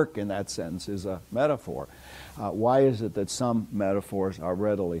 work in that sense is a metaphor. Why is it that some metaphors are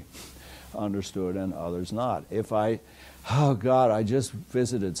readily understood and others not? If oh God, I just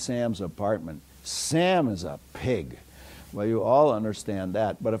visited Sam's apartment. Sam is a pig. Well, you all understand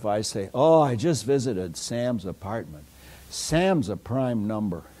that. But if I say, oh, I just visited Sam's apartment, Sam's a prime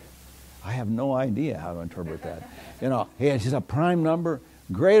number. I have no idea how to interpret that. You know, he's a prime number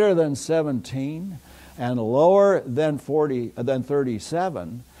greater than 17 and lower than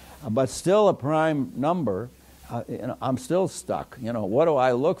 37, but still a prime number. I'm still stuck. You know, what do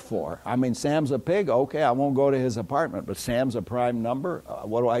I look for? I mean, Sam's a pig. Okay, I won't go to his apartment, but Sam's a prime number.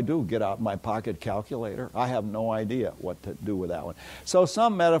 What do? Get out my pocket calculator? I have no idea what to do with that one. So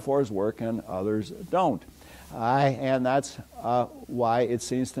some metaphors work and others don't. And that's why it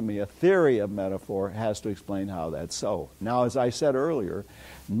seems to me a theory of metaphor has to explain how that's so. Now, as I said earlier,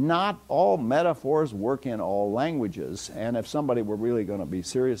 not all metaphors work in all languages, and if somebody were really going to be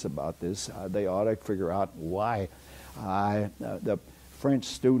serious about this, they ought to figure out why. The French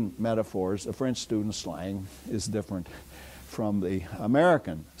student metaphors, the French student slang is different from the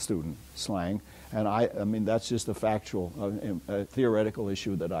American student slang, and I mean that's just a factual, theoretical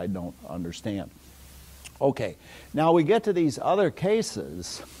issue that I don't understand. Okay, now we get to these other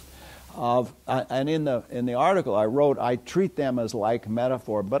cases of, and in the article I wrote, I treat them as like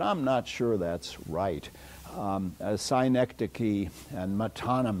metaphor, but I'm not sure that's right. Synecdoche and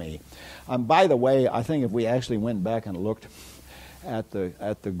metonymy. By the way, I think if we actually went back and looked at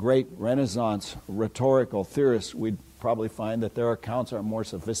the great Renaissance rhetorical theorists, we'd probably find that their accounts are more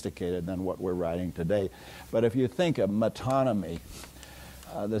sophisticated than what we're writing today. But if you think of metonymy,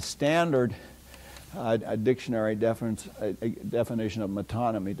 the standard dictionary definition of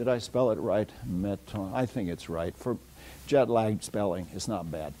metonymy, did I spell it right? I think it's right. For jet-lagged spelling, it's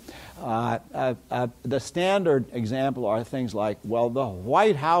not bad. The standard example are things like, well, the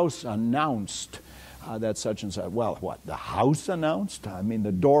White House announced that such and such. Well, what, the House announced? I mean,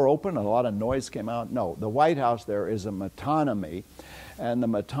 the door opened, a lot of noise came out? No, the White House, there is a metonymy, and the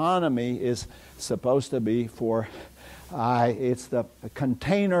metonymy is supposed to be for, it's the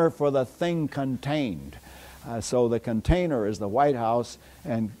container for the thing contained. So the container is the White House,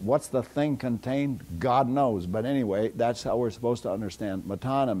 and what's the thing contained? God knows. But anyway, that's how we're supposed to understand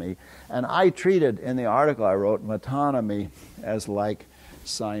metonymy. And I treated, in the article I wrote, metonymy as like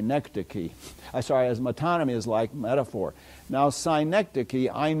synecdoche. As metonymy is like metaphor. Now,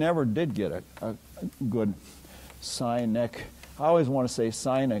 synecdoche, I never did get a good I always want to say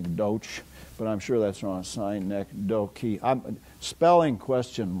synecdoche, but I'm sure that's wrong. Synecdoche. Spelling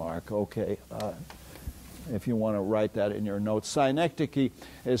question mark, okay. If you want to write that in your notes. Synecdoche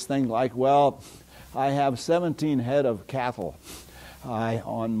is things like, well, I have 17 head of cattle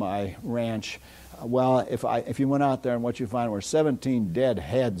on my ranch. Well, if you went out there and what you find were 17 dead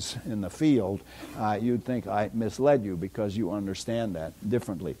heads in the field, you'd think I misled you because you understand that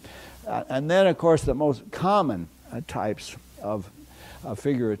differently. And then, of course, the most common types of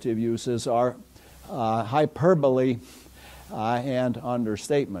figurative uses are hyperbole and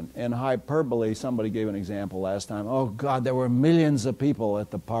understatement. In hyperbole, somebody gave an example last time. Oh, God, there were millions of people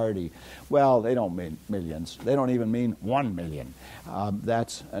at the party. Well, they don't mean millions. They don't even mean 1 million.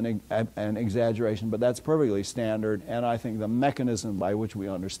 That's an exaggeration, but that's perfectly standard, and I think the mechanism by which we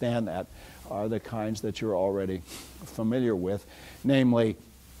understand that are the kinds that you're already familiar with. Namely,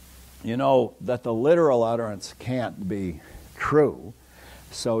 you know that the literal utterance can't be true,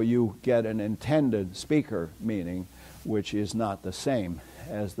 so you get an intended speaker meaning which is not the same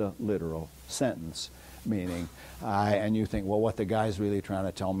as the literal sentence meaning. And you think, well, what the guy's really trying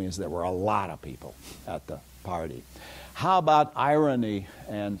to tell me is there were a lot of people at the party. How about irony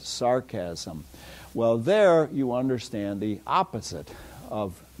and sarcasm? Well, there you understand the opposite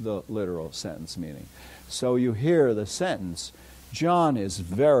of the literal sentence meaning. So you hear the sentence, John is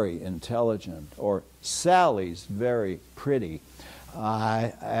very intelligent, or Sally's very pretty,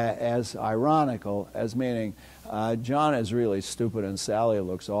 as ironical as meaning John is really stupid and Sally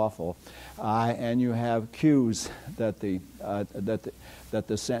looks awful, and you have cues that the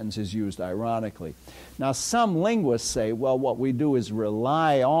sentence is used ironically. Now, some linguists say, well, what we do is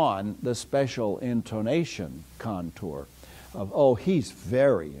rely on the special intonation contour of, oh, he's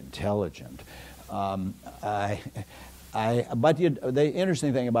very intelligent. But the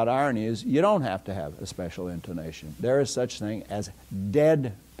interesting thing about irony is you don't have to have a special intonation. There is such thing as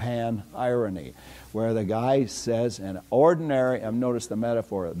deadpan irony, where the guy says an ordinary, notice the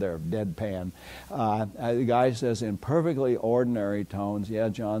metaphor there of deadpan, the guy says in perfectly ordinary tones, yeah,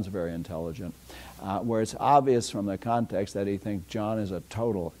 John's very intelligent, where it's obvious from the context that he thinks John is a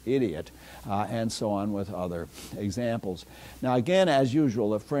total idiot, and so on with other examples. Now again, as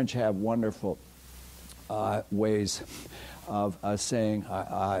usual, the French have wonderful ways of saying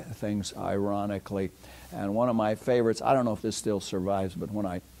things ironically. And one of my favorites, I don't know if this still survives, but when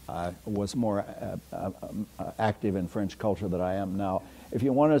I was more active in French culture than I am now, if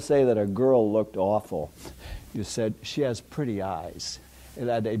you want to say that a girl looked awful, you said, she has pretty eyes. Elle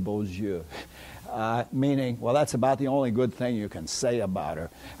a des beaux yeux. Meaning, well, that's about the only good thing you can say about her.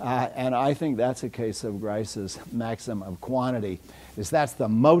 And I think that's a case of Grice's maxim of quantity. Is that's the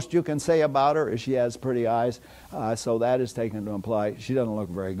most you can say about her, is she has pretty eyes. So that is taken to imply she doesn't look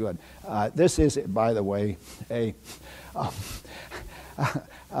very good. This is, by the way, a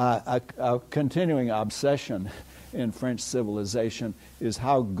continuing obsession in French civilization is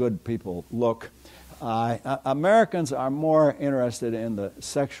how good people look. Americans are more interested in the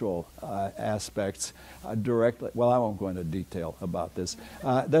sexual aspects directly. Well, I won't go into detail about this.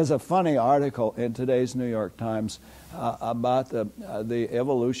 There's a funny article in today's New York Times about the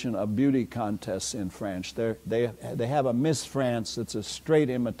evolution of beauty contests in France. They have a Miss France that's a straight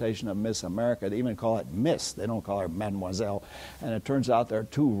imitation of Miss America. They even call it Miss. They don't call her Mademoiselle. And it turns out there are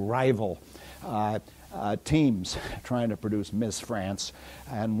two rival teams trying to produce Miss France,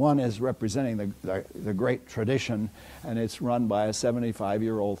 and one is representing the great tradition, and it's run by a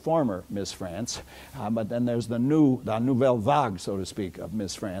 75-year-old former Miss France, but then there's the nouvelle vague, so to speak, of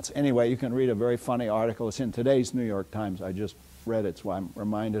Miss France. Anyway, you can read a very funny article. It's in today's New York Times. I just read it, so I'm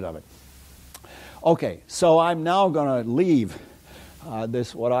reminded of it. Okay, so I'm now going to leave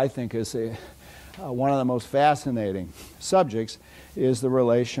this, what I think is one of the most fascinating subjects, is the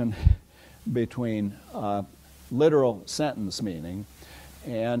relation between literal sentence meaning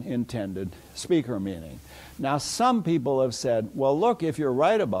and intended speaker meaning. Now, some people have said, well, look, if you're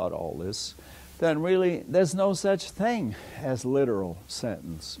right about all this, then really there's no such thing as literal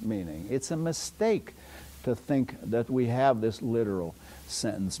sentence meaning. It's a mistake to think that we have this literal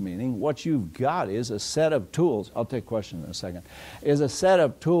sentence meaning. What you've got is a set of tools, I'll take questions in a second, is a set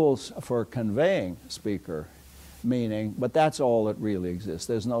of tools for conveying speaker meaning, but that's all that really exists.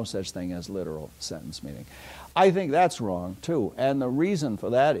 There's no such thing as literal sentence meaning. I think that's wrong too, and the reason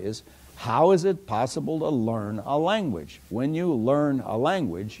for that is, how is it possible to learn a language? When you learn a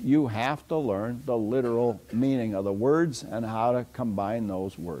language, you have to learn the literal meaning of the words and how to combine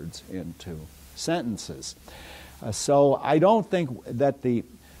those words into sentences. So I don't think that the,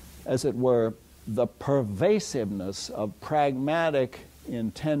 as it were, the pervasiveness of pragmatic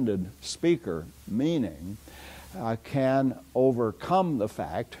intended speaker meaning can overcome the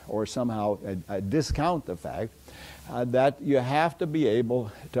fact, or somehow discount the fact, that you have to be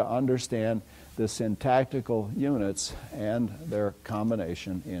able to understand the syntactical units and their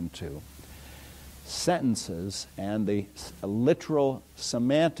combination into sentences and the literal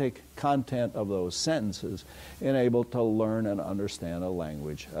semantic content of those sentences in able to learn and understand a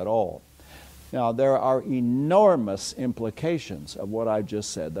language at all. Now, there are enormous implications of what I've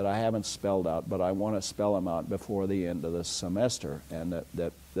just said that I haven't spelled out, but I want to spell them out before the end of this semester. And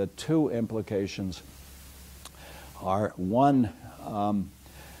the two implications are, one,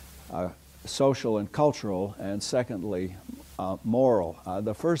 social and cultural, and secondly, moral.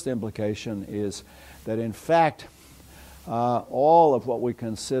 The first implication is that, in fact, all of what we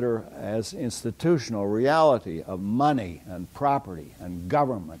consider as institutional reality of money and property and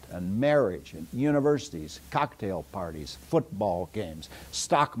government and marriage and universities, cocktail parties, football games,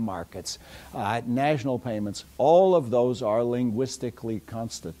 stock markets, national payments, all of those are linguistically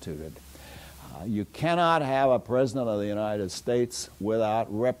constituted. You cannot have a president of the United States without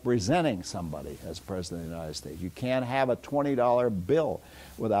representing somebody as president of the United States. You can't have a $20 bill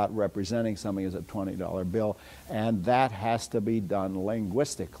without representing something as a $20 bill, and that has to be done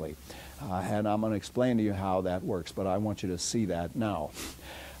linguistically. And I'm going to explain to you how that works, but I want you to see that now.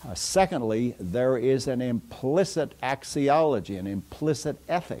 Secondly, there is an implicit axiology, an implicit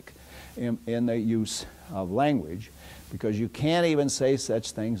ethic in the use of language, because you can't even say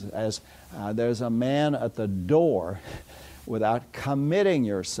such things as there's a man at the door without committing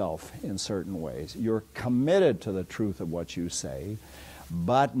yourself in certain ways. You're committed to the truth of what you say,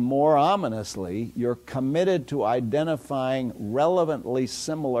 but more ominously, you're committed to identifying relevantly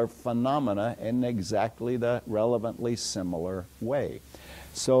similar phenomena in exactly the relevantly similar way.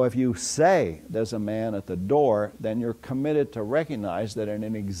 So if you say there's a man at the door, then you're committed to recognize that in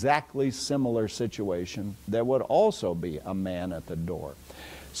an exactly similar situation, there would also be a man at the door.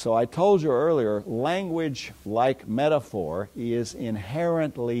 So I told you earlier, language, like metaphor, is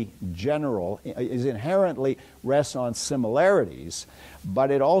inherently general, rests on similarities, but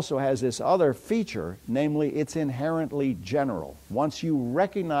it also has this other feature, namely it's inherently general. Once you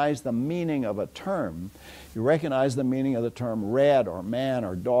recognize the meaning of a term, you recognize the meaning of the term red or man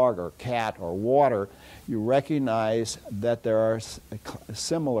or dog or cat or water, you recognize that there are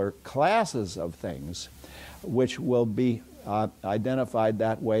similar classes of things which will be identified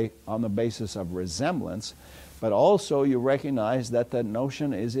that way on the basis of resemblance, but also you recognize that the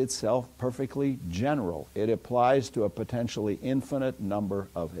notion is itself perfectly general. It applies to a potentially infinite number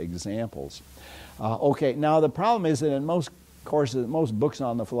of examples. Okay, now the problem is that in most courses, most books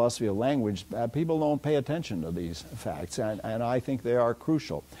on the philosophy of language, people don't pay attention to these facts, and I think they are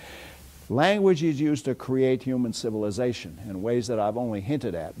crucial. Language is used to create human civilization in ways that I've only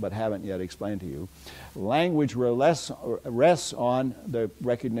hinted at but haven't yet explained to you. Language rests on the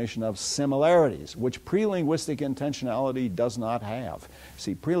recognition of similarities, which pre-linguistic intentionality does not have.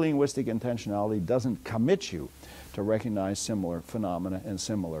 See, pre-linguistic intentionality doesn't commit you to recognize similar phenomena in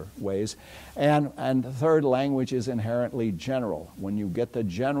similar ways. And third, language is inherently general. When you get the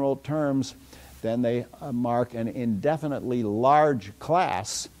general terms, then they mark an indefinitely large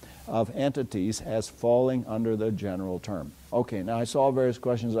class of entities as falling under the general term. Okay, now I saw various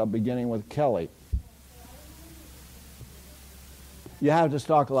questions. I'm beginning with Kelly. You have to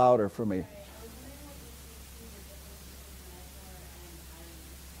talk louder for me.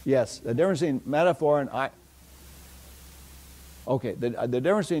 Yes, the difference between metaphor and Okay, the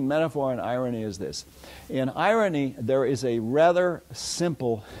difference between metaphor and irony is this. In irony, there is a rather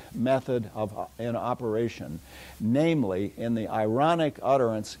simple method in operation. Namely, in the ironic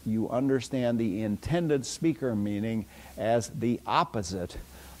utterance, you understand the intended speaker meaning as the opposite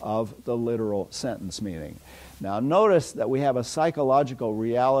of the literal sentence meaning. Now, notice that we have a psychological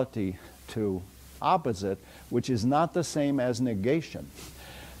reality to opposite, which is not the same as negation.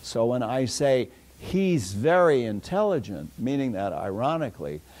 So when I say, he's very intelligent, meaning that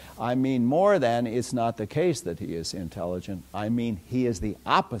ironically, I mean more than it's not the case that he is intelligent. I mean he is the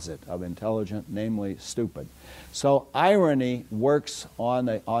opposite of intelligent, namely stupid. So irony works on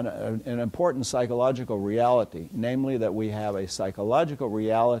an important psychological reality, namely that we have a psychological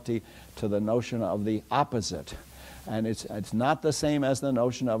reality to the notion of the opposite. And it's not the same as the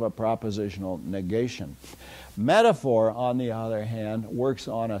notion of a propositional negation. Metaphor, on the other hand, works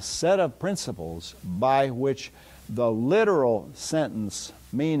on a set of principles by which the literal sentence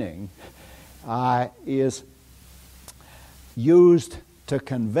meaning is used to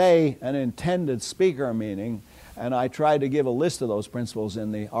convey an intended speaker meaning, and I tried to give a list of those principles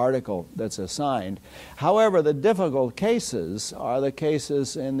in the article that's assigned. However, the difficult cases are the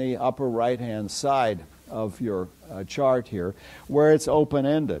cases in the upper right-hand side of your chart here, where it's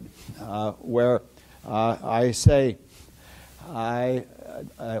open-ended, where I say,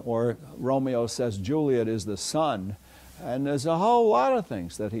 or Romeo says Juliet is the sun, and there's a whole lot of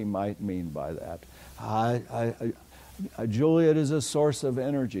things that he might mean by that. Juliet is a source of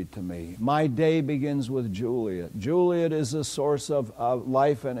energy to me. My day begins with Juliet. Juliet is a source of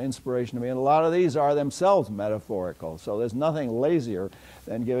life and inspiration to me. And a lot of these are themselves metaphorical. So there's nothing lazier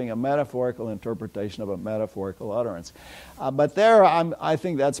than giving a metaphorical interpretation of a metaphorical utterance. But there, I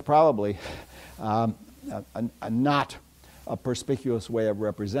think that's probably not a perspicuous way of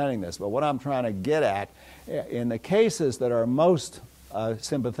representing this. But what I'm trying to get at, in the cases that are most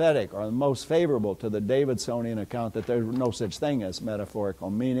sympathetic or most favorable to the Davidsonian account that there's no such thing as metaphorical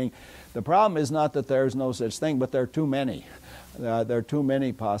meaning, the problem is not that there's no such thing, but there are too many. There are too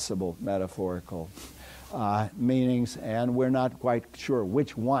many possible metaphorical meanings, and we're not quite sure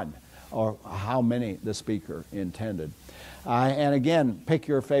which one or how many the speaker intended. And again, pick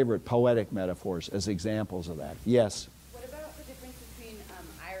your favorite poetic metaphors as examples of that. Yes? What about the difference between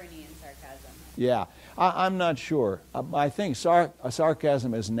irony and sarcasm? Yeah, I'm not sure. I think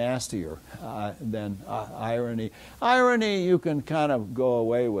sarcasm is nastier than irony. Irony, you can kind of go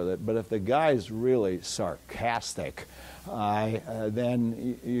away with it, but if the guy's really sarcastic,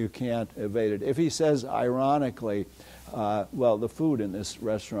 then you can't evade it. If he says ironically, well, the food in this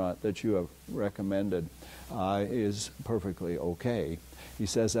restaurant that you have recommended is perfectly okay. He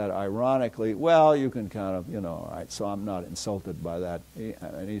says that ironically, well, you can kind of, all right, so I'm not insulted by that.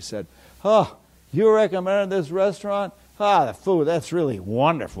 And he said, oh, you recommended this restaurant? The food, that's really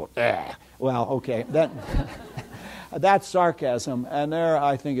wonderful. Well, okay, that's sarcasm, and there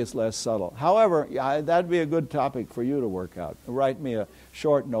I think it's less subtle. However, that'd be a good topic for you to work out. Write me a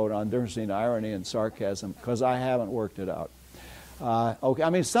short note on difference between irony and sarcasm, because I haven't worked it out. Okay, I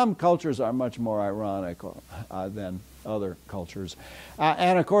mean, some cultures are much more ironical than other cultures.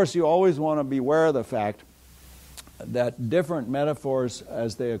 And of course, you always want to beware of the fact that different metaphors,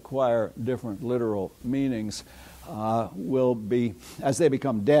 as they acquire different literal meanings, will be, as they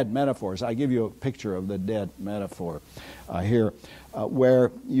become dead metaphors. I give you a picture of the dead metaphor here,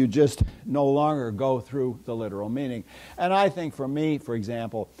 where you just no longer go through the literal meaning. And I think for me, for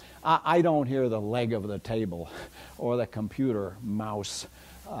example, I don't hear the leg of the table or the computer mouse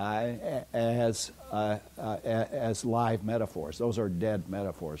as live metaphors. Those are dead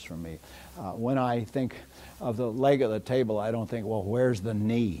metaphors for me. When I think of the leg of the table, I don't think, well, where's the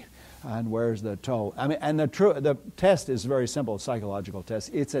knee and where's the toe? I mean, and the test is very simple, psychological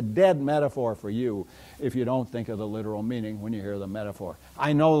test. It's a dead metaphor for you if you don't think of the literal meaning when you hear the metaphor.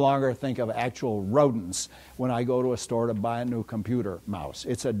 I no longer think of actual rodents when I go to a store to buy a new computer mouse.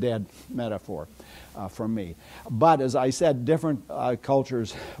 It's a dead metaphor for me. But as I said, different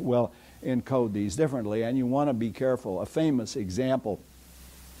cultures will encode these differently, and you want to be careful. A famous example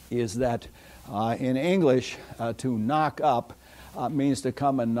is that in English, to knock up means to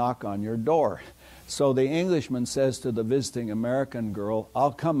come and knock on your door. So the Englishman says to the visiting American girl,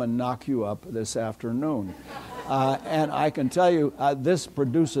 I'll come and knock you up this afternoon. And I can tell you, this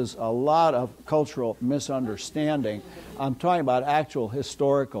produces a lot of cultural misunderstanding. I'm talking about actual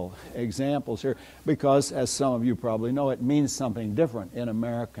historical examples here, because, as some of you probably know, it means something different in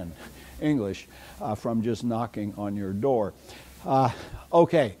American English from just knocking on your door.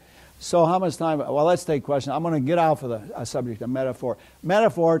 Okay. So how much time? Well, let's take questions. I'm going to get off of the subject of metaphor.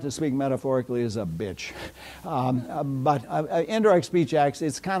 Metaphor, to speak metaphorically, is a bitch. But indirect speech acts,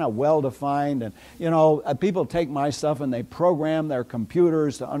 it's kind of well-defined. And, you know, people take my stuff and they program their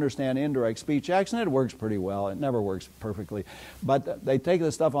computers to understand indirect speech acts, and it works pretty well. It never works perfectly. But they take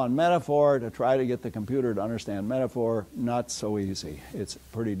the stuff on metaphor to try to get the computer to understand metaphor. Not so easy. It's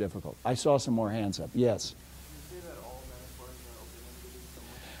pretty difficult. I saw some more hands up. Yes?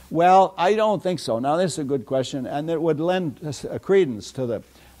 Well, I don't think so. Now, this is a good question, and it would lend a credence to the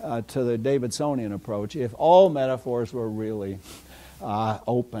Davidsonian approach if all metaphors were really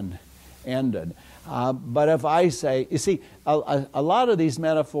open-ended. But if I say, you see, a lot of these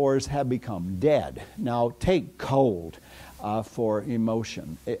metaphors have become dead. Now, take cold for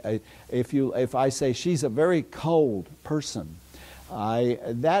emotion. If I say she's a very cold person,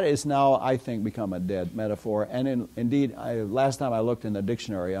 that is now, I think, become a dead metaphor. And indeed, last time I looked in the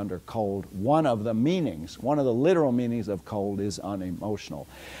dictionary under cold, one of the literal meanings of cold is unemotional.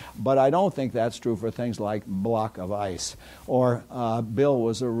 But I don't think that's true for things like block of ice or Bill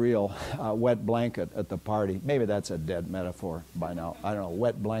was a real wet blanket at the party. Maybe that's a dead metaphor by now. I don't know,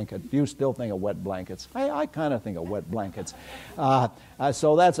 wet blanket. Do you still think of wet blankets? I kind of think of wet blankets.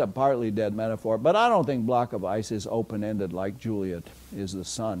 So that's a partly dead metaphor. But I don't think block of ice is open-ended like Juliet is the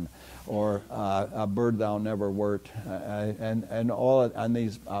sun, or a bird thou never wert, and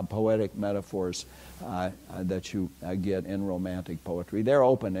these poetic metaphors that you get in romantic poetry. They're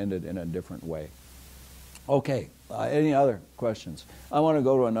open-ended in a different way. Okay, any other questions? I want to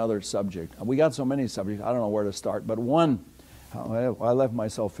go to another subject. We got so many subjects, I don't know where to start, but one, I left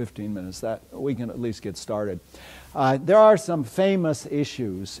myself 15 minutes. That we can at least get started. There are some famous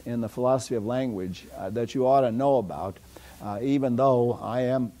issues in the philosophy of language that you ought to know about, even though I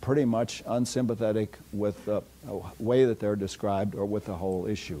am pretty much unsympathetic with the way that they're described or with the whole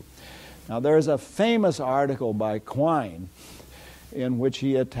issue. Now, there's a famous article by Quine in which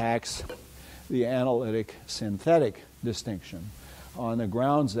he attacks the analytic-synthetic distinction on the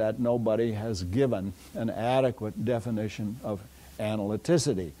grounds that nobody has given an adequate definition of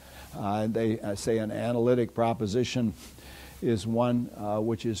analyticity. They say an analytic proposition is one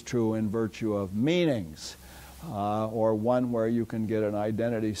which is true in virtue of meanings, or one where you can get an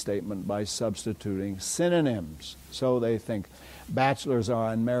identity statement by substituting synonyms. So they think bachelors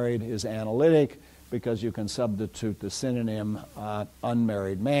are unmarried is analytic because you can substitute the synonym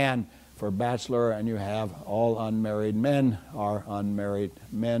unmarried man for bachelor, and you have all unmarried men are unmarried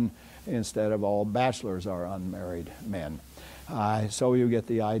men instead of all bachelors are unmarried men. So you get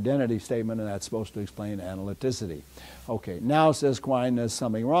the identity statement, and that's supposed to explain analyticity. Okay, now, says Quine, there's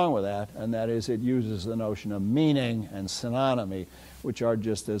something wrong with that, and that is it uses the notion of meaning and synonymy, which are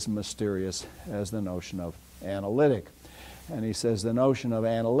just as mysterious as the notion of analytic. And he says the notion of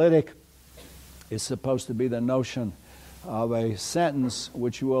analytic is supposed to be the notion of a sentence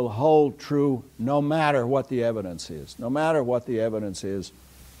which you will hold true no matter what the evidence is. No matter what the evidence is,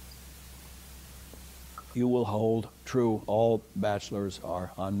 you will hold true all bachelors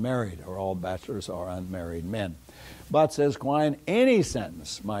are unmarried, or all bachelors are unmarried men. But, says Quine, any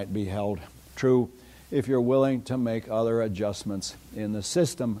sentence might be held true if you're willing to make other adjustments in the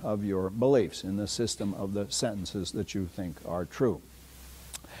system of your beliefs, in the system of the sentences that you think are true.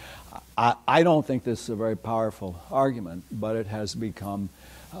 I don't think this is a very powerful argument, but it has become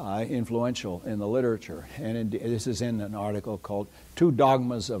influential in the literature. And this is in an article called Two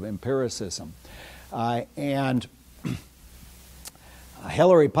Dogmas of Empiricism. And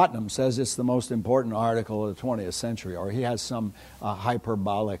Hilary Putnam says it's the most important article of the 20th century, or he has some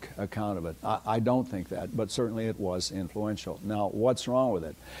hyperbolic account of it. I don't think that, but certainly it was influential. Now, what's wrong with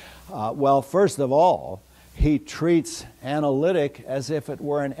it? Well, first of all, he treats analytic as if it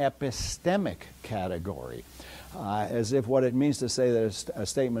were an epistemic category, as if what it means to say that a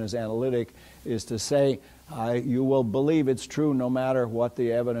statement is analytic is to say you will believe it's true no matter what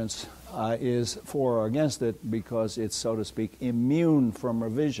the evidence is for or against it, because it's, so to speak, immune from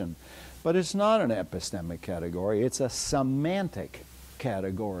revision. But it's not an epistemic category, it's a semantic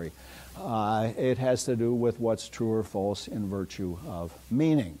category. It has to do with what's true or false in virtue of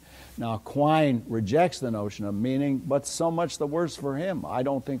meaning. Now, Quine rejects the notion of meaning, but so much the worse for him. I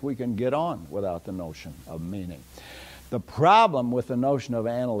don't think we can get on without the notion of meaning. The problem with the notion of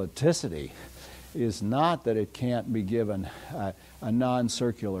analyticity is not that it can't be given a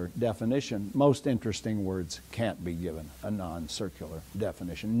non-circular definition. Most interesting words can't be given a non-circular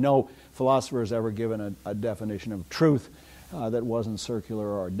definition. No philosopher has ever given a definition of truth that wasn't circular,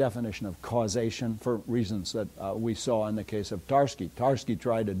 or a definition of causation, for reasons that we saw in the case of Tarski. Tarski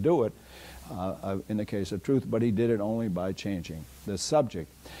tried to do it in the case of truth, but he did it only by changing the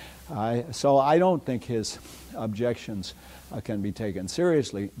subject. So I don't think his objections can be taken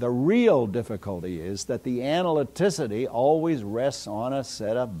seriously. The real difficulty is that the analyticity always rests on a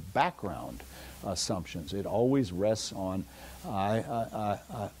set of background assumptions. It always rests on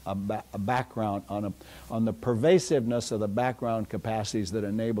a background, on the pervasiveness of the background capacities that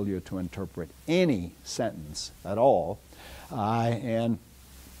enable you to interpret any sentence at all. And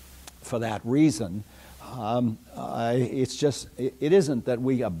for that reason, it isn't that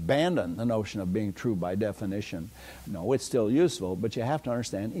we abandon the notion of being true by definition. No, it's still useful, but you have to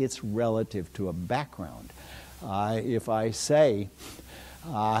understand it's relative to a background. If I say,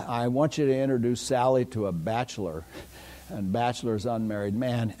 I want you to introduce Sally to a bachelor, and bachelor's unmarried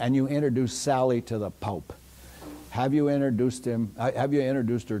man, and you introduce Sally to the Pope. Have you introduced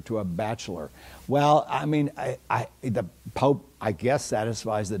her to a bachelor? Well, I mean, the Pope, I guess,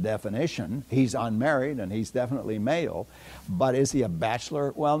 satisfies the definition. He's unmarried and he's definitely male, but is he a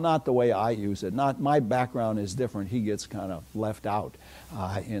bachelor? Well, not the way I use it. Not my background is different. He gets kind of left out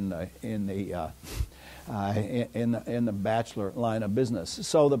in the bachelor line of business.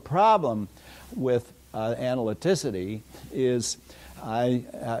 So the problem with analyticity is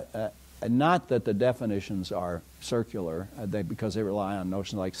not that the definitions are circular, because they rely on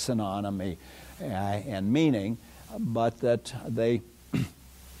notions like synonymy and meaning, but that they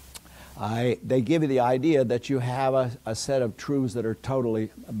give you the idea that you have a set of truths that are totally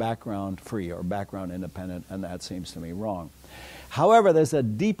background free or background independent, and that seems to me wrong. However, there's a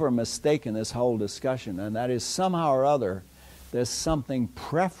deeper mistake in this whole discussion, and that is somehow or other there's something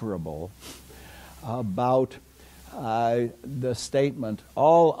preferable about the statement,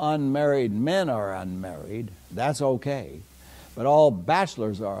 all unmarried men are unmarried. That's okay. But all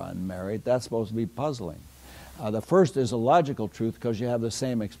bachelors are unmarried. That's supposed to be puzzling. The first is a logical truth because you have the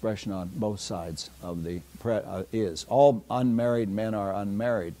same expression on both sides of the is. All unmarried men are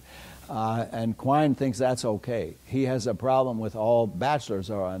unmarried. And Quine thinks that's okay. He has a problem with all bachelors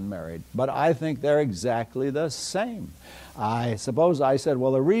are unmarried. But I think they're exactly the same. I suppose I said,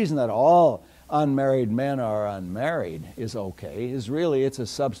 well, the reason that all unmarried men are unmarried is okay is really it's a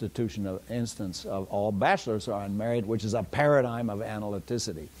substitution of instance of all bachelors are unmarried, which is a paradigm of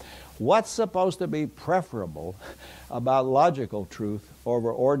analyticity. What's supposed to be preferable about logical truth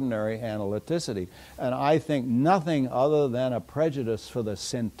over ordinary analyticity? And I think nothing other than a prejudice for the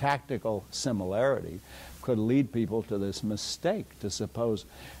syntactical similarity could lead people to this mistake, to suppose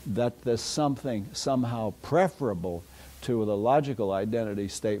that there's something somehow preferable to the logical identity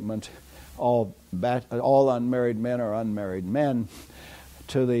statement, all unmarried men are unmarried men,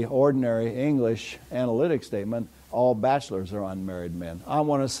 to the ordinary English analytic statement, all bachelors are unmarried men. I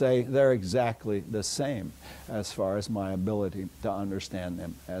want to say they're exactly the same as far as my ability to understand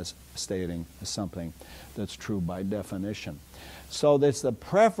them as stating something that's true by definition. So there's the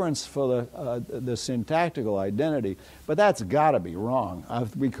preference for the syntactical identity, but that's got to be wrong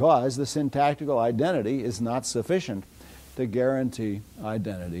because the syntactical identity is not sufficient to guarantee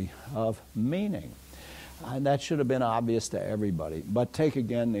identity of meaning. And that should have been obvious to everybody. But take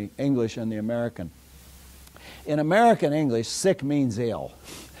again the English and the American. In American English, sick means ill.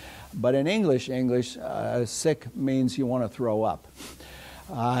 But in English, sick means you want to throw up.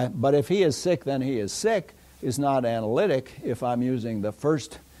 But if he is sick, then he is sick is not analytic if I'm using the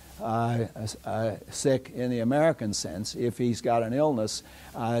first sick in the American sense. If he's got an illness,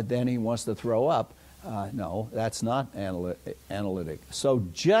 then he wants to throw up. No, that's not analytic. So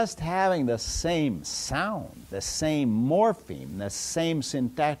just having the same sound, the same morpheme, the same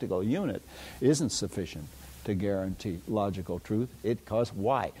syntactical unit isn't sufficient to guarantee logical truth.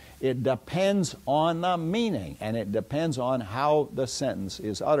 Why? It depends on the meaning, and it depends on how the sentence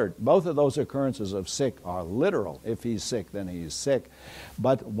is uttered. Both of those occurrences of sick are literal. If he's sick, then he's sick.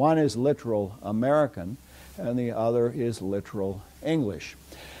 But one is literal American, and the other is literal English.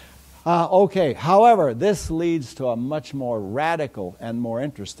 Okay, however, this leads to a much more radical and more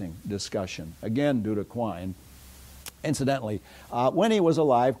interesting discussion, again due to Quine. Incidentally, when he was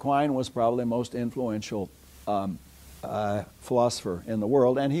alive, Quine was probably the most influential philosopher in the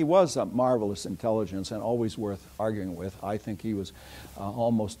world, and he was a marvelous intelligence and always worth arguing with. I think he was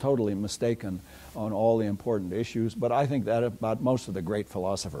almost totally mistaken on all the important issues, but I think that about most of the great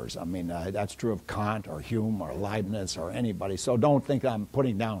philosophers. I mean, that's true of Kant or Hume or Leibniz or anybody, so don't think I'm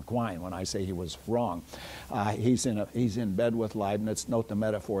putting down Quine when I say he was wrong. He's in bed with Leibniz, note the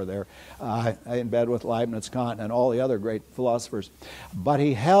metaphor there, in bed with Leibniz, Kant, and all the other great philosophers. But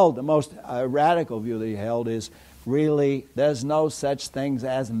he held, the most radical view that he held is, really, there's no such things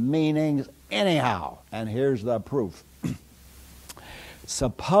as meanings anyhow. And here's the proof.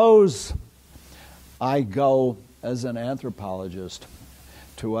 Suppose I go as an anthropologist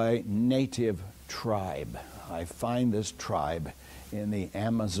to a native tribe. I find this tribe in the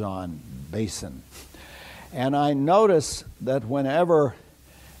Amazon basin. And I notice that whenever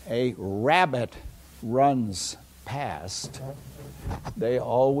a rabbit runs past, they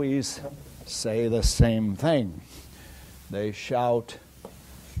always say the same thing. They shout,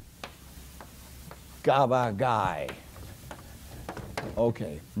 "Gaba-gai."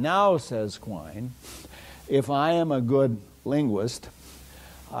 Okay, now, says Quine, if I am a good linguist,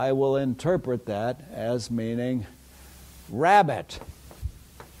 I will interpret that as meaning rabbit.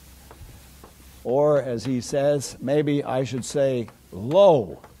 Or, as he says, maybe I should say,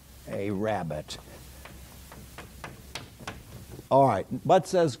 lo, a rabbit. All right, but,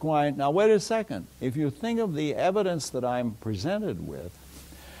 says Quine, now wait a second. If you think of the evidence that I'm presented with,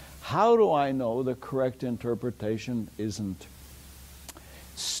 how do I know the correct interpretation isn't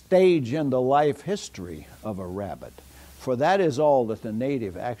stage in the life history of a rabbit? For that is all that the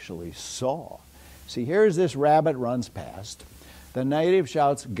native actually saw. See, here's this rabbit runs past. The native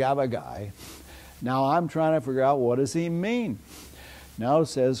shouts, "Gaba-gai." Now I'm trying to figure out, what does he mean? Now,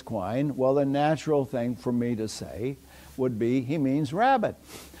 says Quine, well, the natural thing for me to say would be he means rabbit,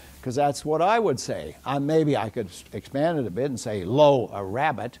 because that's what I would say. Maybe I could expand it a bit and say, lo, a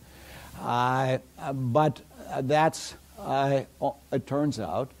rabbit. But that's, it turns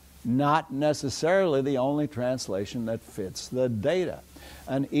out, not necessarily the only translation that fits the data.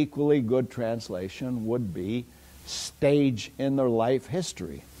 An equally good translation would be stage in the life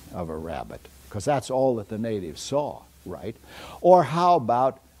history of a rabbit, because that's all that the natives saw, right? Or how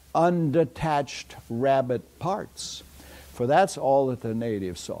about undetached rabbit parts? For that's all that the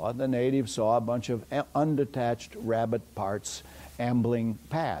natives saw. The natives saw a bunch of undetached rabbit parts ambling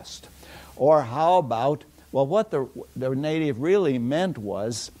past. Or how about, well, what the native really meant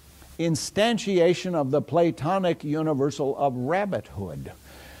was instantiation of the Platonic universal of rabbithood.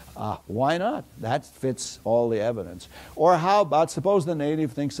 Why not? That fits all the evidence. Or how about, suppose the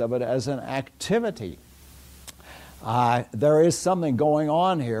native thinks of it as an activity. There is something going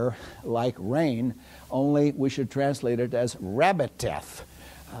on here, like rain, only we should translate it as rabbiteth.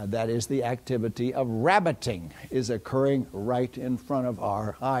 That is, the activity of rabbiting is occurring right in front of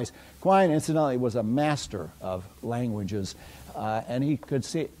our eyes. Quine, incidentally, was a master of languages, and he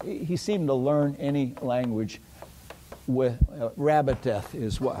seemed to learn any language with rabbiteth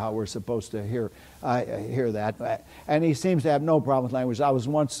is how we're supposed to hear that. And he seems to have no problem with language. I was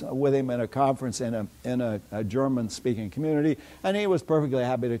once with him in a conference in a German-speaking community, and he was perfectly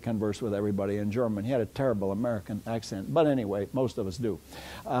happy to converse with everybody in German. He had a terrible American accent, but anyway, most of us do.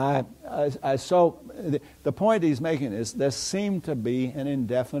 So the point he's making is there seem to be an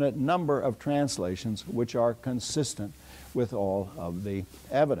indefinite number of translations which are consistent with all of the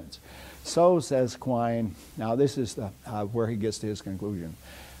evidence. So, says Quine, now this is where he gets to his conclusion,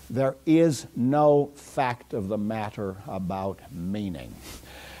 there is no fact of the matter about meaning.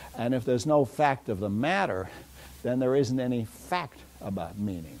 And if there's no fact of the matter, then there isn't any fact about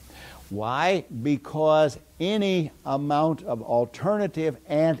meaning. Why? Because any amount of alternative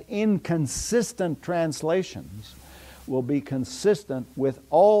and inconsistent translations will be consistent with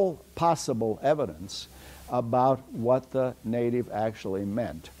all possible evidence about what the native actually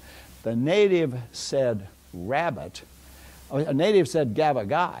meant. The native said rabbit, a native said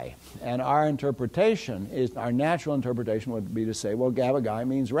gaba-gai, and our natural interpretation would be to say, well, gaba-gai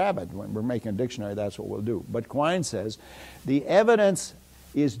means rabbit. When we're making a dictionary, that's what we'll do. But Quine says the evidence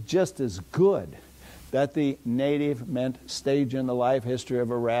is just as good that the native meant stage in the life history of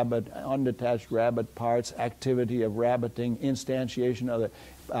a rabbit, undetached rabbit parts, activity of rabbiting, instantiation of the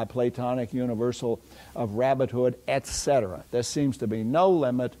Platonic universal of rabbithood, etc. There seems to be no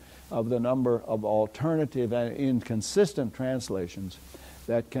limit of the number of alternative and inconsistent translations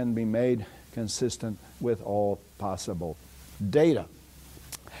that can be made consistent with all possible data.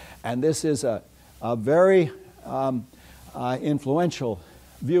 And this is a very influential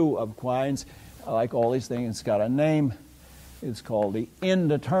view of Quine's. Like all these things, it's got a name. It's called the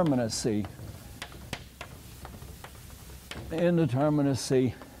indeterminacy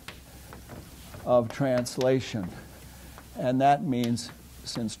of translation. And that means,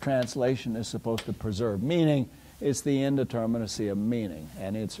 since translation is supposed to preserve meaning, it's the indeterminacy of meaning.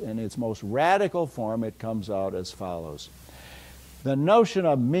 And in its most radical form, it comes out as follows. The notion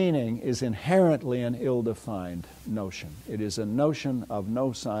of meaning is inherently an ill-defined notion. It is a notion of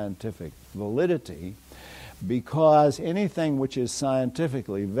no scientific validity, because anything which is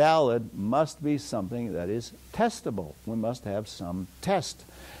scientifically valid must be something that is testable. We must have some test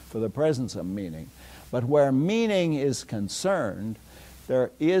for the presence of meaning. But where meaning is concerned,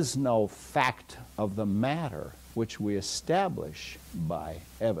 there is no fact of the matter which we establish by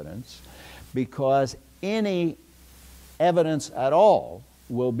evidence, because any evidence at all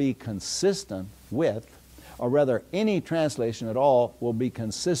will be consistent with, or rather any translation at all will be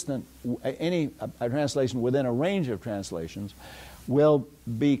consistent, any translation within a range of translations will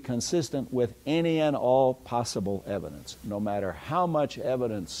be consistent with any and all possible evidence. No matter how much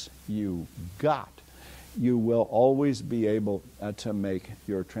evidence you got, you will always be able to make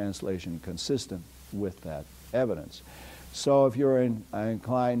your translation consistent with that evidence. So if you're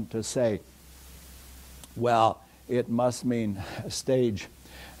inclined to say, well, it must mean a stage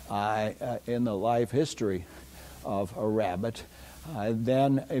in the life history of a rabbit,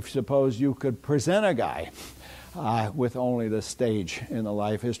 then if suppose you could present a guy with only the stage in the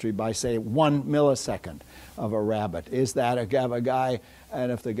life history by, say, 1 millisecond of a rabbit. Is that a guy?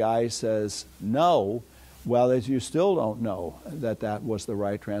 And if the guy says no, well, you still don't know that that was the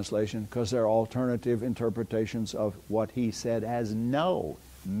right translation, because there are alternative interpretations of what he said as no.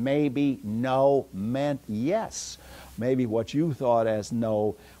 Maybe no meant yes. Maybe what you thought as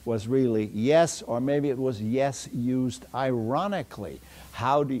no was really yes, or maybe it was yes used ironically.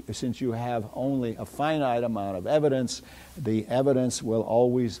 Since you have only a finite amount of evidence, the evidence can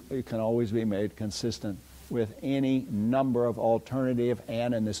always be made consistent with any number of alternative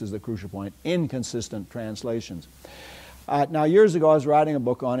and this is the crucial point, inconsistent translations. Now, years ago, I was writing a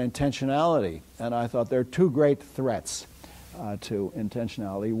book on intentionality, and I thought there are two great threats to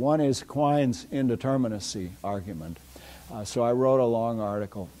intentionality. One is Quine's indeterminacy argument. So I wrote a long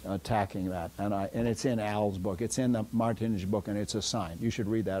article attacking that, and it's in Al's book. It's in the Martinez book, and it's assigned. You should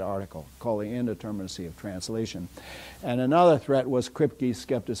read that article called The Indeterminacy of Translation. And another threat was Kripke's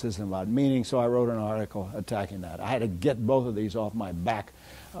skepticism about meaning, so I wrote an article attacking that. I had to get both of these off my back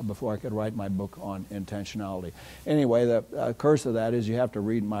before I could write my book on intentionality. Anyway, the curse of that is you have to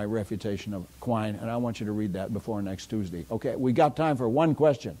read my refutation of Quine, and I want you to read that before next Tuesday. Okay, we got time for one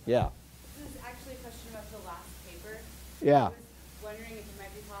question. Yeah. This is actually a question about the last paper. Yeah. I was wondering if it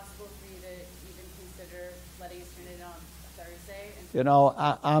might be possible for you to even consider letting us turn it on Thursday. You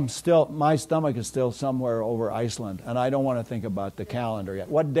know, my stomach is still somewhere over Iceland, and I don't want to think about the calendar yet.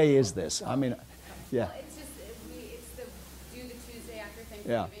 What day is this? I mean, yeah. Well, it's just, due the Tuesday after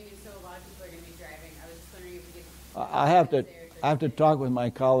Thanksgiving, Yeah. and so a lot of people are going to be driving. I was just wondering if we could... I have to talk with my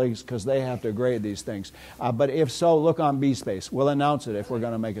colleagues because they have to grade these things. But if so, look on B-Space. We'll announce it if we're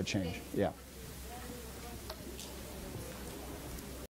going to make a change. Yeah.